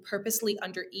women who purposely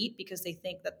undereat because they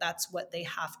think that that's what they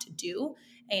have to do.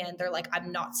 And they're like,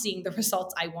 I'm not seeing the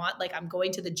results I want. Like, I'm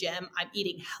going to the gym, I'm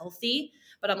eating healthy,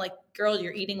 but I'm like, girl,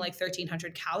 you're eating like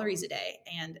 1,300 calories a day.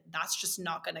 And that's just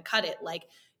not going to cut it. Like,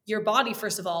 your body,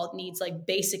 first of all, needs like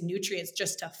basic nutrients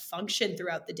just to function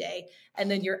throughout the day.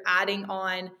 And then you're adding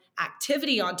on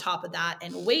activity on top of that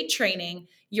and weight training.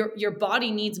 Your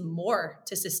body needs more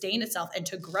to sustain itself and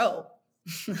to grow.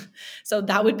 So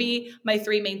that would be my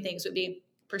 3 main things, would be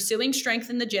pursuing strength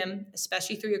in the gym,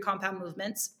 especially through your compound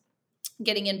movements,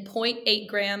 getting in 0.8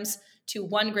 grams to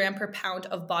 1 gram per pound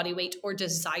of body weight or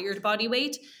desired body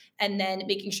weight, and then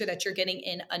making sure that you're getting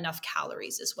in enough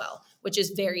calories as well, which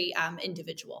is very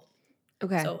individual.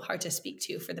 Okay. So hard to speak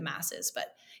to for the masses,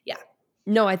 but yeah.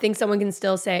 No, I think someone can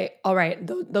still say, all right,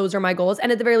 those are my goals.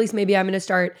 And at the very least, maybe I'm going to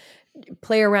start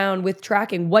play around with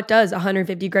tracking. What does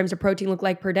 150 grams of protein look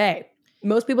like per day?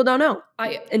 Most people don't know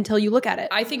until you look at it.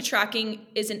 I think tracking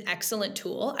is an excellent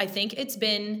tool. I think it's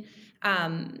been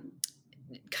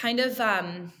kind of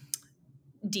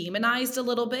demonized a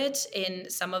little bit in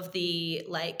some of the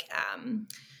like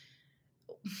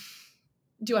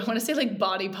do I want to say like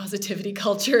body positivity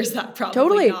culture? Is that probably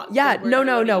totally not? Yeah,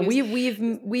 no.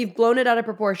 We've blown it out of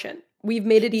proportion. We've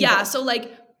made it evil. Yeah, so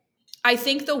like I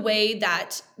think the way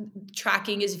that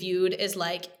tracking is viewed is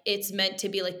like it's meant to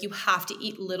be like you have to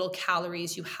eat little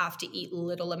calories, you have to eat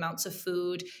little amounts of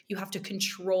food, you have to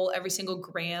control every single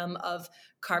gram of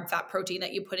carb, fat, protein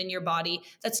that you put in your body.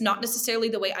 That's not necessarily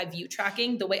the way I view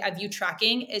tracking. The way I view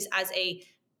tracking is as a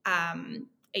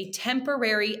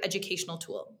temporary educational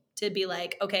tool to be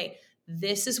like, okay,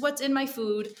 this is what's in my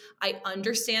food. I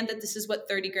understand that this is what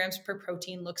 30 grams per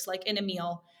protein looks like in a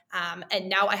meal. And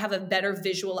now I have a better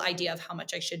visual idea of how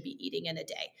much I should be eating in a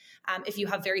day. If you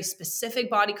have very specific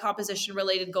body composition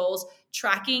related goals,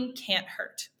 tracking can't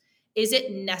hurt. Is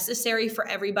it necessary for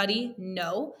everybody?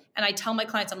 No. And I tell my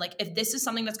clients, I'm like, if this is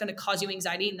something that's going to cause you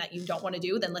anxiety and that you don't want to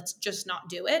do, then let's just not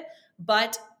do it.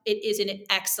 But it is an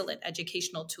excellent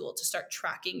educational tool to start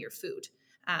tracking your food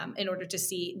in order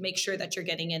to make sure that you're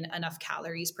getting in enough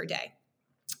calories per day.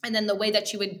 And then the way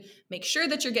that you would make sure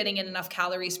that you're getting in enough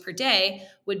calories per day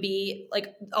would be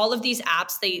like all of these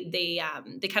apps,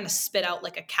 they kind of spit out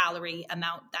like a calorie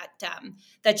amount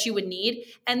that you would need.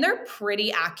 And they're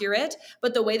pretty accurate.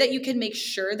 But the way that you can make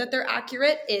sure that they're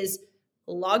accurate is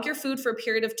log your food for a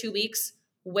period of 2 weeks,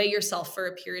 weigh yourself for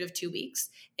a period of 2 weeks.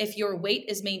 If your weight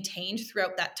is maintained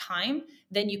throughout that time,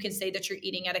 then you can say that you're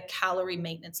eating at a calorie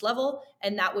maintenance level,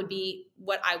 and that would be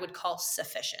what I would call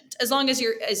sufficient. As long as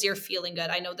you're feeling good.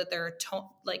 I know that there are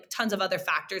tons of other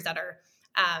factors that are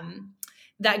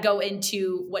that go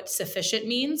into what sufficient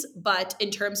means, but in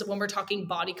terms of when we're talking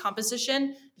body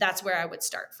composition, that's where I would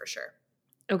start for sure.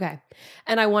 Okay.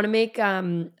 And I want to make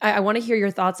I want to hear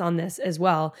your thoughts on this as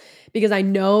well, because I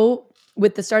know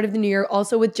with the start of the new year,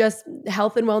 also with just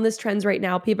health and wellness trends right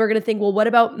now, people are going to think, well, what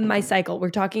about my cycle? We're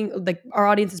talking like our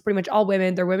audience is pretty much all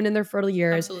women. They're women in their fertile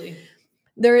years. Absolutely.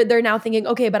 They're now thinking,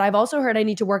 okay, but I've also heard I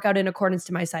need to work out in accordance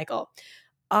to my cycle.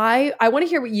 I want to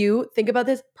hear what you think about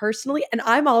this personally, and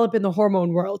I'm all up in the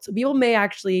hormone world. So people may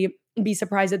actually be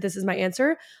surprised that this is my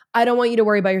answer. I don't want you to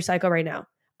worry about your cycle right now.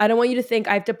 I don't want you to think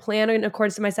I have to plan in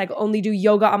accordance to my cycle, only do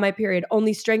yoga on my period,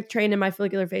 only strength train in my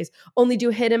follicular phase, only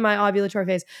do HIIT in my ovulatory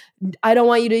phase. I don't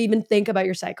want you to even think about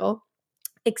your cycle,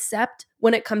 except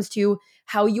when it comes to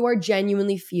how you are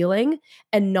genuinely feeling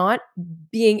and not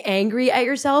being angry at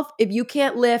yourself if you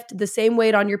can't lift the same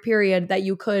weight on your period that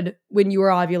you could when you were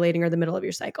ovulating or the middle of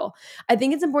your cycle. I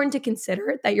think it's important to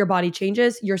consider that your body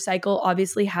changes. Your cycle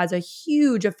obviously has a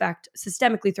huge effect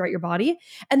systemically throughout your body.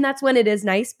 And that's when it is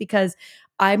nice, because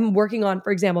I'm working on,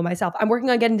 for example, myself, I'm working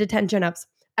on getting to 10 chin-ups.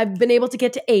 I've been able to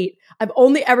get to 8. I've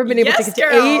only ever been able to get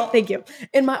to 8, thank you,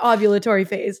 in my ovulatory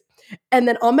phase. And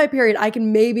then on my period, I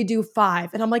can maybe do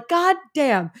 5. And I'm like, God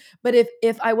damn. But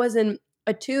if I wasn't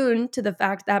attuned to the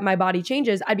fact that my body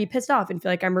changes, I'd be pissed off and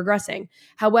feel like I'm regressing.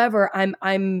 However,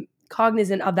 I'm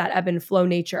cognizant of that ebb and flow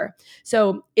nature.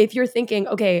 So if you're thinking,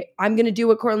 okay, I'm going to do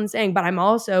what Courtlyn's saying, but I'm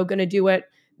also going to do what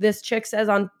this chick says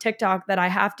on TikTok that I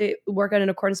have to work out in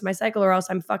accordance to my cycle or else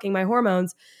I'm fucking my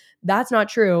hormones, that's not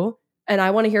true. And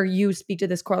I want to hear you speak to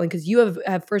this, Courtlyn, because you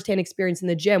have firsthand experience in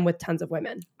the gym with tons of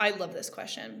women. I love this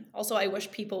question. Also, I wish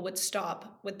people would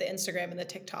stop with the Instagram and the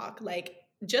TikTok. Like,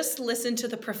 just listen to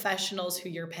the professionals who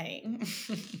you're paying.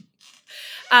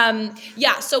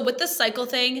 Yeah, so with the cycle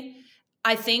thing,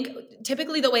 I think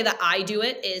typically the way that I do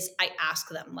it is I ask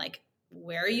them, like,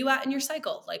 where are you at in your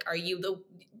cycle? Like, are you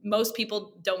most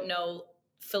people don't know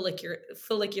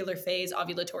follicular phase,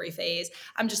 ovulatory phase.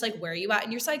 I'm just like, where are you at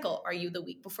in your cycle? Are you the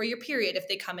week before your period? If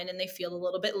they come in and they feel a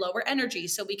little bit lower energy,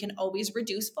 so we can always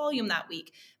reduce volume that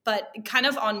week. But kind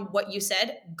of on what you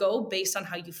said, go based on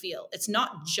how you feel. It's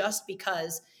not just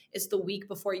because it's the week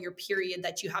before your period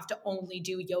that you have to only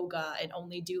do yoga and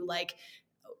only do like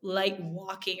light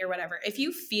walking or whatever. If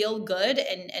you feel good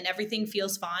and everything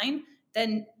feels fine,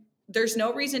 then there's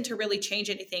no reason to really change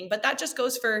anything. But that just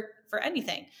goes for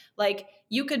anything. Like,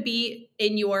 you could be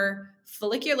in your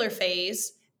follicular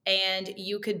phase and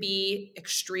you could be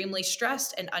extremely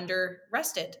stressed and under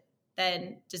rested.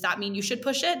 Then does that mean you should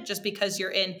push it just because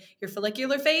you're in your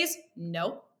follicular phase?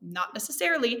 No, not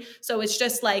necessarily. So it's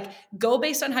just like, go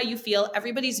based on how you feel.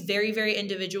 Everybody's very, very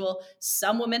individual.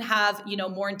 Some women have,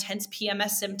 more intense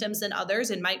PMS symptoms than others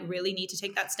and might really need to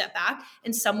take that step back.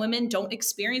 And some women don't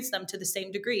experience them to the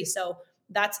same degree. So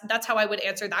that's how I would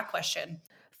answer that question.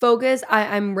 Focus,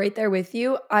 I'm right there with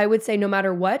you. I would say no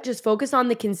matter what, just focus on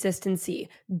the consistency.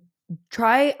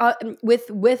 Try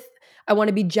with I want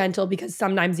to be gentle, because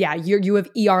sometimes, yeah, you have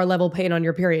ER level pain on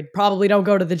your period. Probably don't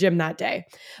go to the gym that day.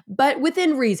 But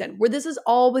within reason, where this is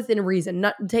all within reason.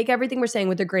 Not take everything we're saying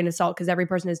with a grain of salt, because every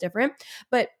person is different.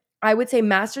 But I would say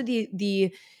master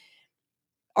the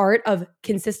art of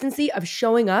consistency, of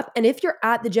showing up. And if you're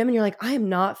at the gym and you're like, I am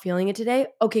not feeling it today,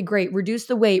 okay, great. Reduce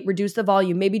the weight, reduce the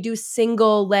volume, maybe do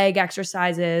single leg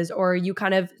exercises, or you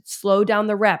kind of slow down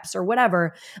the reps or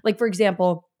whatever. Like, for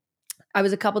example, I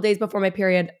was a couple days before my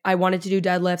period. I wanted to do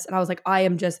deadlifts and I was like,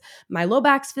 my low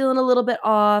back's feeling a little bit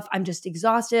off. I'm just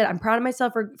exhausted. I'm proud of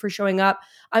myself for showing up.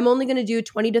 I'm only going to do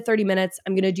 20 to 30 minutes.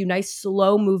 I'm going to do nice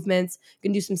slow movements. I'm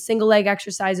going to do some single leg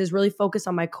exercises, really focus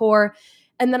on my core.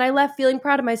 And then I left feeling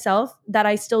proud of myself that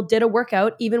I still did a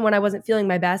workout even when I wasn't feeling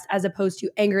my best, as opposed to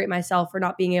angry at myself for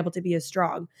not being able to be as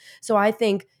strong. So I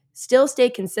think still stay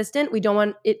consistent. We don't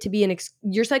want it to be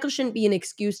your cycle shouldn't be an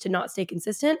excuse to not stay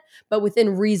consistent, but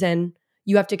within reason,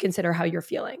 you have to consider how you're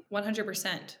feeling.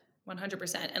 100%.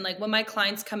 100%. And like, when my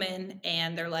clients come in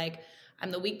and they're like, I'm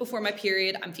the week before my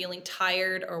period, I'm feeling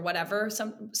tired or whatever.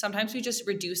 Sometimes we just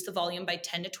reduce the volume by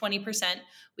 10 to 20%.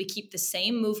 We keep the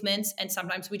same movements, and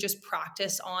sometimes we just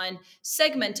practice on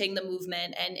segmenting the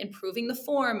movement and improving the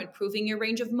form, improving your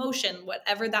range of motion,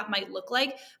 whatever that might look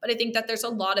like. But I think that there's a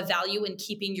lot of value in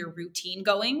keeping your routine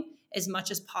going as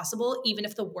much as possible, even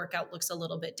if the workout looks a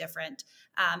little bit different.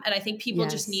 And I think people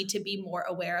just need to be more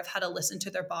aware of how to listen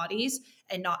to their bodies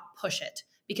and not push it.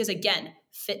 Because again,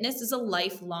 fitness is a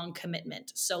lifelong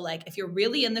commitment. So like, if you're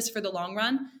really in this for the long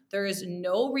run, there is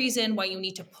no reason why you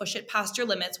need to push it past your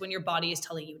limits when your body is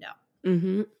telling you no.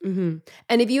 Mm-hmm, mm-hmm.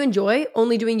 And if you enjoy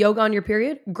only doing yoga on your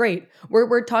period, great.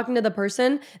 We're talking to the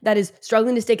person that is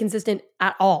struggling to stay consistent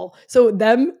at all. So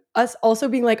us also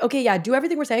being like, okay, yeah, do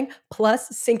everything we're saying, plus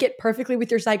sync it perfectly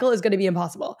with your cycle is going to be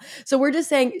impossible. So we're just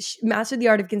saying master the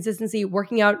art of consistency,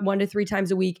 working out 1 to 3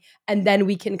 times a week, and then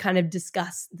we can kind of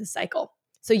discuss the cycle.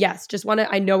 So yes,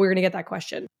 I know we're going to get that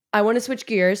question. I want to switch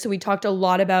gears. So we talked a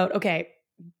lot about, okay,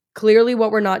 clearly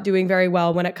what we're not doing very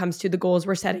well when it comes to the goals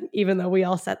we're setting, even though we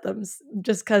all set them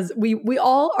just because we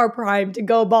all are primed to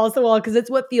go balls to the wall because it's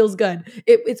what feels good.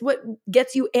 It's what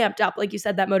gets you amped up, like you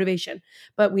said, that motivation.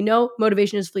 But we know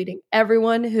motivation is fleeting.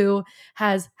 Everyone who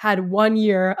has had 1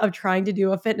 year of trying to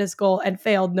do a fitness goal and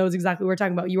failed knows exactly what we're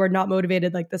talking about. You are not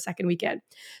motivated like the second weekend.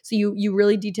 So you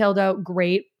really detailed out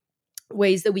great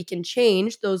ways that we can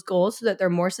change those goals so that they're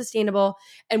more sustainable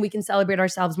and we can celebrate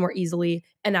ourselves more easily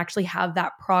and actually have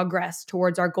that progress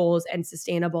towards our goals and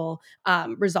sustainable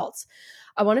results.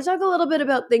 I want to talk a little bit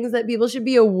about things that people should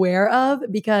be aware of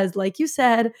because, like you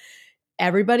said,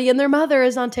 everybody and their mother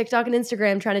is on TikTok and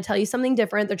Instagram trying to tell you something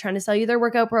different. They're trying to sell you their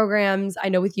workout programs. I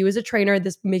know with you as a trainer,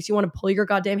 this makes you want to pull your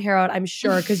goddamn hair out, I'm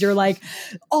sure, because you're like,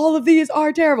 all of these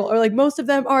are terrible, or like most of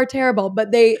them are terrible,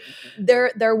 but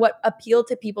they're what appeal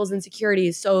to people's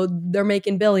insecurities. So they're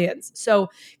making billions.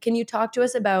 So can you talk to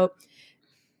us about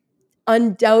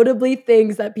undoubtedly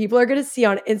things that people are going to see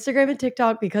on Instagram and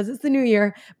TikTok because it's the new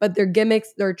year, but they're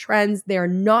gimmicks, they're trends, they are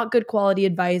not good quality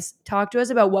advice. Talk to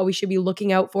us about what we should be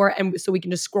looking out for and so we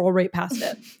can just scroll right past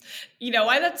it. You know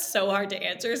why that's so hard to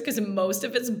answer is because most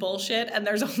of it's bullshit and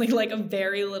there's only like a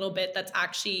very little bit that's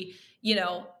actually,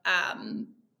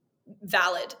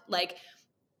 valid. Like,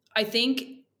 I think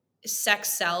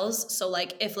sex sells. So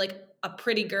like if like a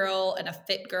pretty girl and a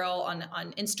fit girl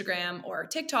on Instagram or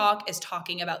TikTok is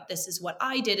talking about this is what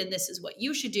I did and this is what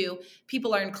you should do,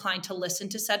 people are inclined to listen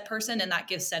to said person and that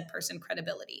gives said person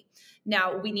credibility.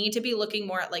 Now we need to be looking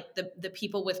more at like the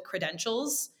people with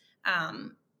credentials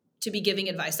to be giving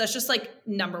advice. That's just like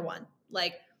number one.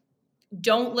 Like,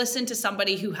 don't listen to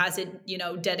somebody who hasn't,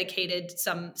 dedicated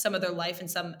some of their life and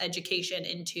some education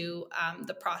into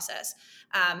the process.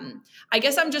 I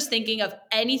guess I'm just thinking of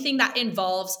anything that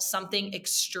involves something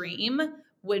extreme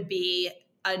would be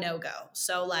a no-go.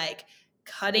 So like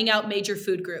cutting out major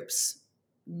food groups,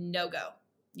 no-go.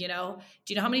 Do you know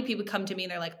how many people come to me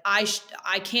and they're like, I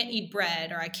can't eat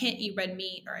bread, or I can't eat red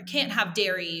meat, or I can't have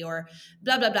dairy, or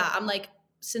blah, blah, blah. I'm like,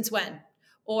 since when?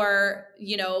 Or,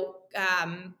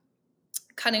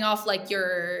 cutting off like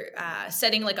your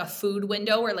setting like a food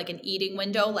window or like an eating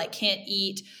window, like can't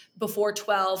eat before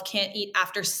 12, can't eat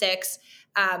after 6.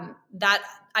 That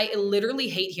I literally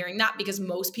hate hearing that because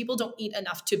most people don't eat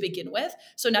enough to begin with.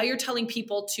 So now you're telling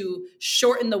people to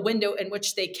shorten the window in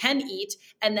which they can eat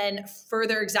and then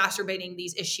further exacerbating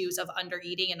these issues of under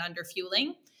eating and under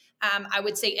fueling. I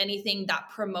would say anything that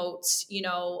promotes,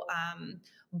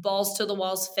 balls to the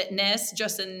walls fitness,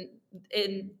 just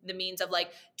in the means of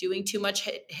like doing too much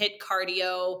hit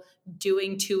cardio,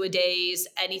 doing 2-a-days,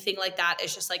 anything like that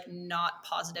is just like not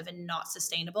positive and not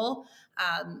sustainable.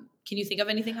 Can you think of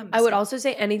anything I'm missing? I would also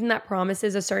say anything that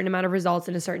promises a certain amount of results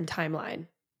in a certain timeline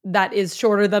that is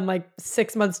shorter than like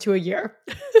 6 months to a year.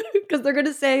 Because they're going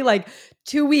to say like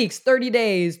 2 weeks, 30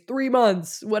 days, 3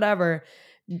 months, whatever,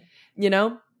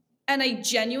 And I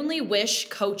genuinely wish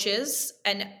coaches,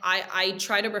 and I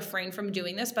try to refrain from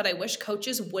doing this, but I wish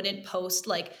coaches wouldn't post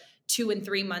like 2 and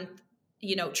 3 month,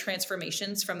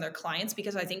 transformations from their clients,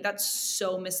 because I think that's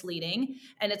so misleading.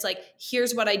 And it's like,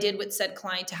 here's what I did with said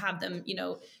client to have them,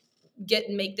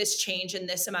 make this change in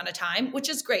this amount of time, which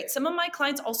is great. Some of my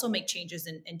clients also make changes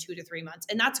in 2 to 3 months,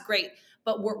 and that's great.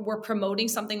 But we're promoting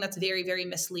something that's very, very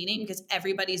misleading because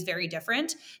everybody's very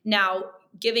different. Now,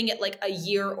 giving it like a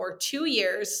year or 2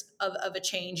 years of a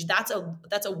change, that's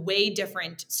a way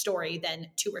different story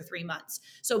than 2 or 3 months.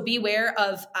 So beware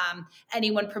of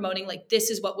anyone promoting like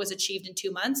this is what was achieved in 2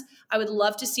 months. I would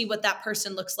love to see what that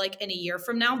person looks like in a year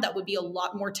from now. That would be a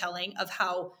lot more telling of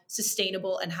how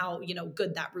sustainable and how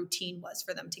good that routine was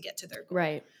for them to get to their goal.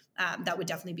 Right. That would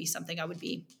definitely be something I would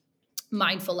be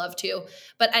mindful of too.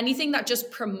 But anything that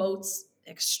just promotes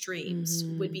extremes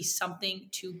would be something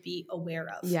to be aware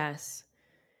of. Yes.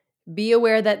 Be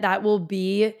aware that will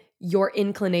be your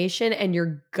inclination, and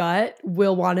your gut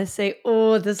will want to say,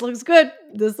 oh, this looks good.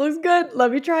 This looks good.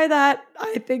 Let me try that.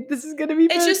 I think this is going to be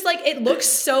It's just like, it looks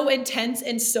so intense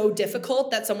and so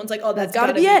difficult that someone's like, oh, that's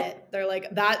gotta be it. They're like,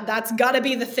 that's gotta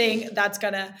be the thing.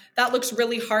 That looks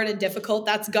really hard and difficult.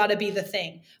 That's gotta be the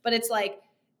thing. But it's like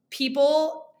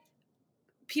people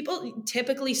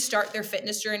typically start their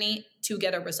fitness journey to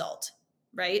get a result,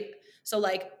 right? So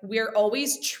like we're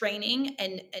always training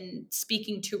and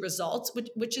speaking to results,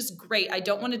 which is great. I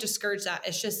don't want to discourage that.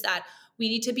 It's just that we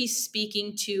need to be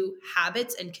speaking to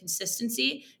habits and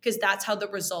consistency, because that's how the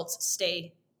results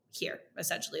stay here,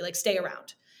 essentially, like stay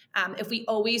around. If we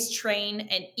always train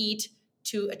and eat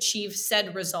to achieve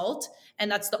said result, and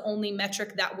that's the only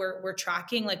metric that we're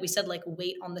tracking, like we said, like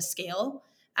weight on the scale,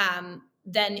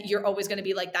 then you're always going to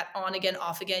be like that on again,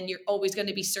 off again. You're always going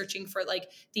to be searching for like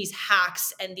these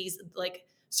hacks and these like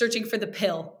searching for the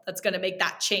pill that's going to make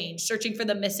that change, searching for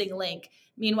the missing link.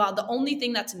 Meanwhile, the only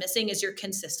thing that's missing is your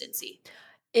consistency.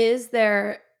 Is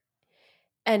there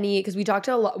any, because we've talked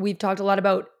a lot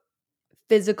about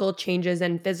physical changes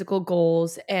and physical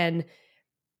goals and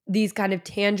these kind of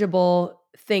tangible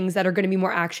things that are going to be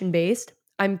more action based.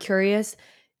 I'm curious,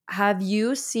 have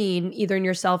you seen either in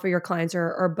yourself or your clients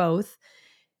or both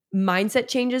mindset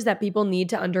changes that people need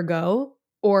to undergo,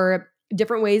 or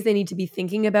different ways they need to be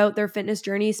thinking about their fitness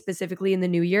journey specifically in the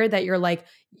new year that you're like,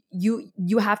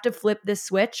 you have to flip this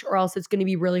switch or else it's going to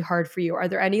be really hard for you? Are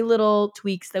there any little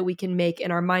tweaks that we can make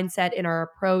in our mindset, in our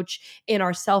approach, in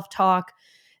our self-talk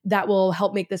that will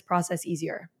help make this process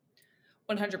easier?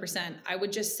 100%. I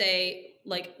would just say,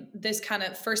 like, this kind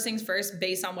of first things first,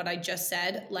 based on what I just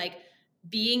said, like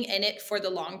being in it for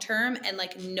the long term and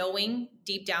like knowing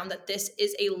deep down that this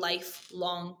is a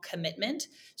lifelong commitment.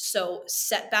 So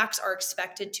setbacks are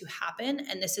expected to happen.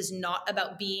 And this is not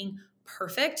about being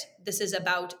perfect. This is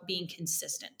about being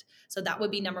consistent. So that would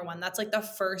be number one. That's like the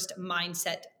first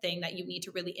mindset thing that you need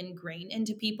to really ingrain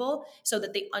into people so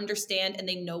that they understand and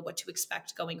they know what to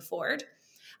expect going forward.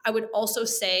 I would also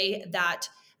say that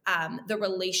the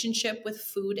relationship with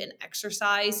food and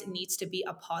exercise needs to be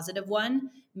a positive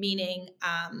one, meaning,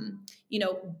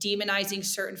 demonizing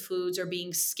certain foods or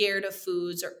being scared of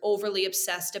foods or overly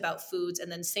obsessed about foods.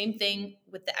 And then same thing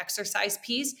with the exercise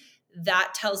piece.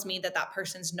 That tells me that that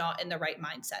person's not in the right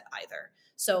mindset either.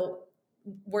 So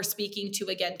we're speaking to,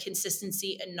 again,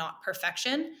 consistency and not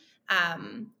perfection.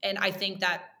 And I think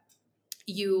that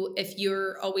if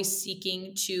you're always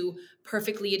seeking to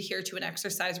perfectly adhere to an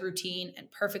exercise routine and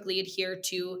perfectly adhere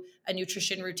to a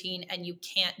nutrition routine, and you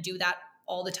can't do that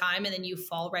all the time and then you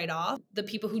fall right off, the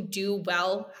people who do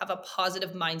well have a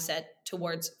positive mindset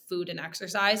towards food and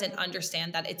exercise and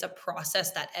understand that it's a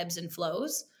process that ebbs and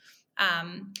flows,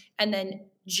 and then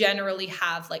generally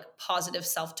have like positive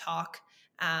self-talk,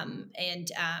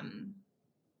 and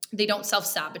they don't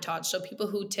self-sabotage. So people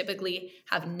who typically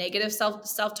have negative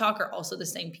self-talk are also the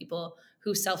same people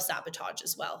who self-sabotage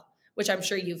as well, which I'm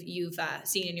sure you've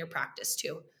seen in your practice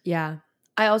too. Yeah.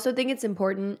 I also think it's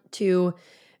important to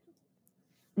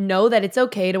know that it's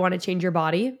okay to want to change your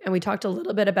body. And we talked a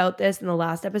little bit about this in the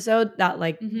last episode, that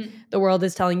like the world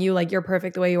is telling you like you're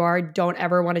perfect the way you are. Don't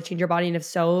ever want to change your body. And if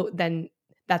so, then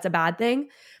that's a bad thing.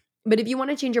 But if you want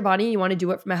to change your body and you want to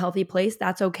do it from a healthy place,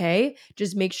 that's okay.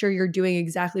 Just make sure you're doing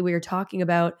exactly what you're talking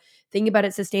about, thinking about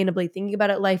it sustainably, thinking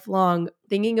about it lifelong,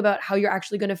 thinking about how you're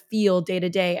actually going to feel day to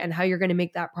day and how you're going to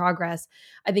make that progress.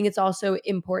 I think it's also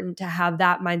important to have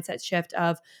that mindset shift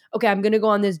of, okay, I'm going to go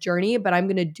on this journey, but I'm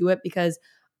going to do it because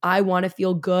I want to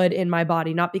feel good in my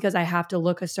body, not because I have to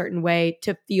look a certain way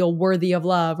to feel worthy of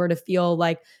love or to feel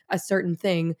like a certain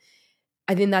thing.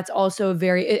 I think that's also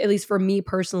very, at least for me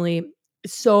personally,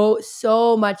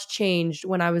 so much changed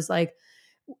when I was like,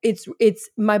 it's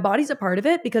my body's a part of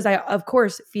it, because I of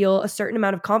course feel a certain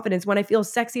amount of confidence when I feel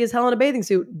sexy as hell in a bathing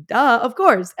suit. Duh, of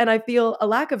course. And I feel a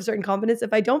lack of certain confidence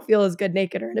if I don't feel as good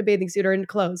naked or in a bathing suit or in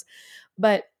clothes.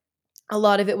 But a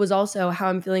lot of it was also how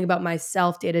I'm feeling about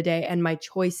myself day to day and my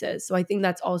choices. So I think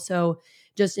that's also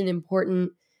just an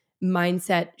important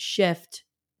mindset shift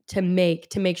to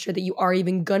make sure that you are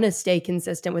even gonna stay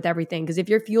consistent with everything. Because if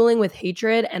you're fueling with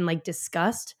hatred and like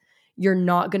disgust, you're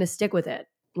not gonna stick with it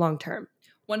long term.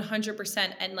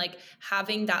 100%. And like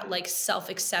having that like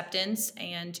self-acceptance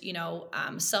and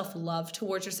self-love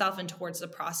towards yourself and towards the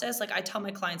process. Like I tell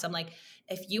my clients, I'm like,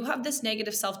 if you have this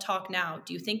negative self-talk now,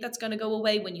 do you think that's going to go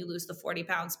away when you lose the 40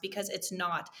 pounds? Because it's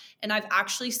not. And I've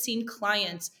actually seen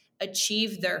clients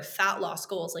achieve their fat loss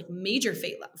goals, like major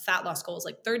fat loss goals,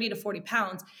 like 30 to 40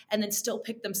 pounds, and then still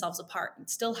pick themselves apart and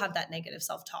still have that negative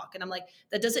self-talk. And I'm like,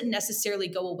 that doesn't necessarily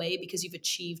go away because you've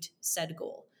achieved said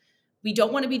goal. We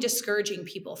don't want to be discouraging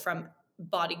people from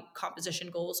body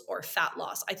composition goals or fat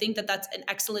loss. I think that that's an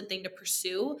excellent thing to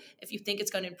pursue if you think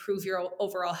it's going to improve your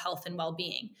overall health and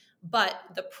well-being. But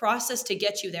the process to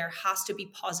get you there has to be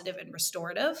positive and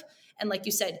restorative. And like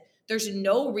you said, there's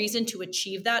no reason to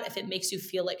achieve that if it makes you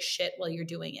feel like shit while you're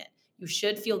doing it. You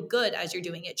should feel good as you're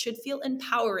doing it. It should feel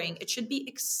empowering. It should be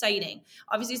exciting.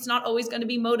 Obviously, it's not always going to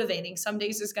be motivating. Some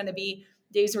days there's going to be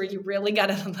days where you really got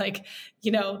to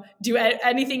do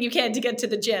anything you can to get to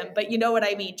the gym. But you know what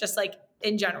I mean? Just like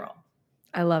in general.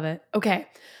 I love it. Okay.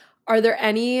 Are there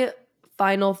any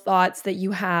final thoughts that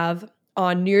you have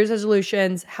on New Year's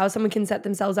resolutions, how someone can set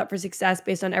themselves up for success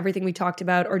based on everything we talked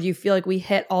about? Or do you feel like we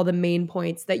hit all the main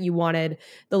points that you wanted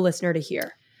the listener to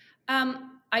hear?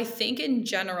 I think in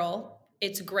general,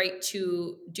 it's great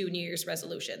to do New Year's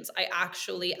resolutions. I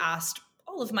actually asked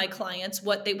all of my clients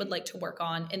what they would like to work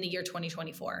on in the year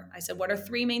 2024. I said, what are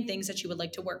 3 main things that you would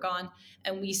like to work on?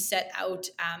 And we set out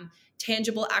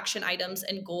tangible action items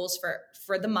and goals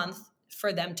for the month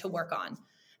for them to work on.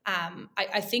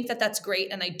 I think that that's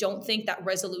great. And I don't think that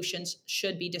resolutions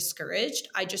should be discouraged.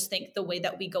 I just think the way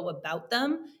that we go about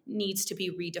them needs to be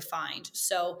redefined.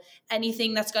 So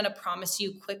anything that's going to promise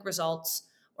you quick results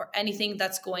or anything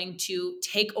that's going to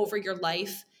take over your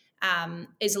life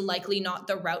is likely not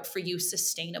the route for you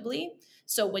sustainably.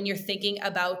 So when you're thinking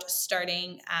about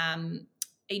starting a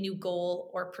new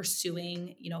goal or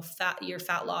pursuing, your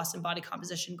fat loss and body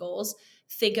composition goals,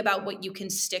 think about what you can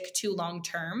stick to long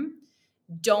term.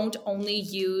 Don't only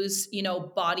use,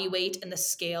 body weight and the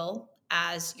scale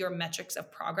as your metrics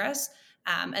of progress.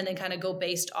 And then kind of go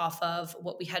based off of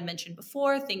what we had mentioned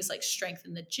before, things like strength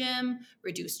in the gym,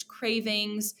 reduced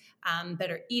cravings,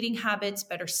 better eating habits,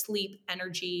 better sleep,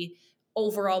 energy,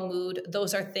 overall mood.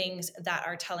 Those are things that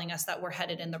are telling us that we're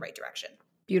headed in the right direction.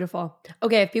 Beautiful.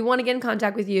 Okay, if people want to get in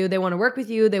contact with you, they want to work with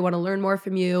you, they want to learn more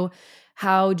from you,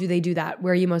 how do they do that?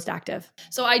 Where are you most active?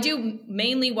 So I do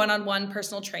mainly one-on-one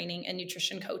personal training and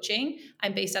nutrition coaching.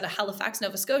 I'm based out of Halifax,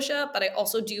 Nova Scotia, but I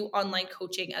also do online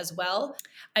coaching as well.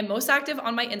 I'm most active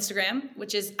on my Instagram,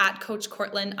 which is at Coach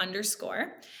Courtlyn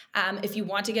 _. If you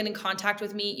want to get in contact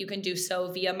with me, you can do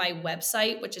so via my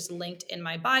website, which is linked in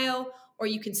my bio, or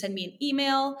you can send me an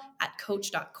email at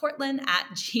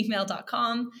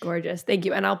coach.courtlyn@gmail.com. Gorgeous. Thank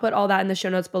you. And I'll put all that in the show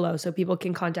notes below so people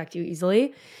can contact you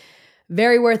easily.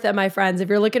 Very worth it, my friends. If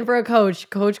you're looking for a coach,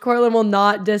 Coach Courtlyn will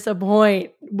not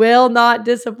disappoint. Will not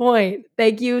disappoint.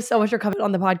 Thank you so much for coming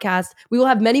on the podcast. We will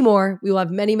have many more. We will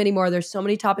have many, many more. There's so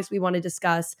many topics we want to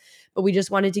discuss, but we just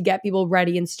wanted to get people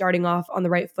ready and starting off on the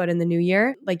right foot in the new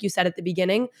year. Like you said at the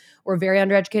beginning, we're very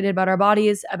undereducated about our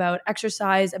bodies, about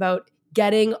exercise, about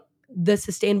getting the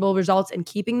sustainable results and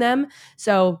keeping them.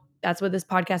 So that's what this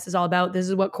podcast is all about. This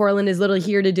is what Courtlyn is literally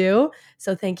here to do.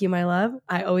 So thank you, my love.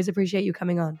 I always appreciate you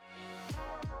coming on.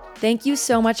 Thank you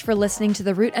so much for listening to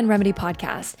the Root and Remedy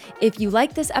podcast. If you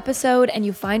like this episode and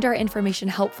you find our information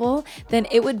helpful, then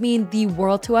it would mean the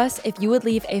world to us if you would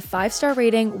leave a 5-star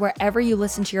rating wherever you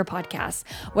listen to your podcasts.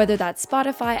 Whether that's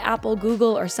Spotify, Apple,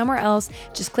 Google, or somewhere else,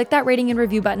 just click that rating and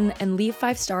review button and leave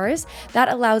 5 stars. That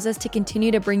allows us to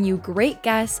continue to bring you great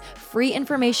guests, free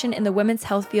information in the women's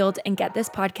health field, and get this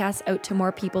podcast out to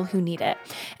more people who need it.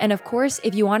 And of course,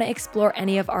 if you want to explore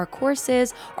any of our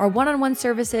courses, our one-on-one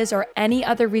services, or any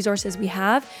other resources we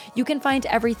have, you can find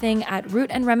everything at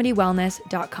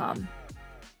rootandremedywellness.com.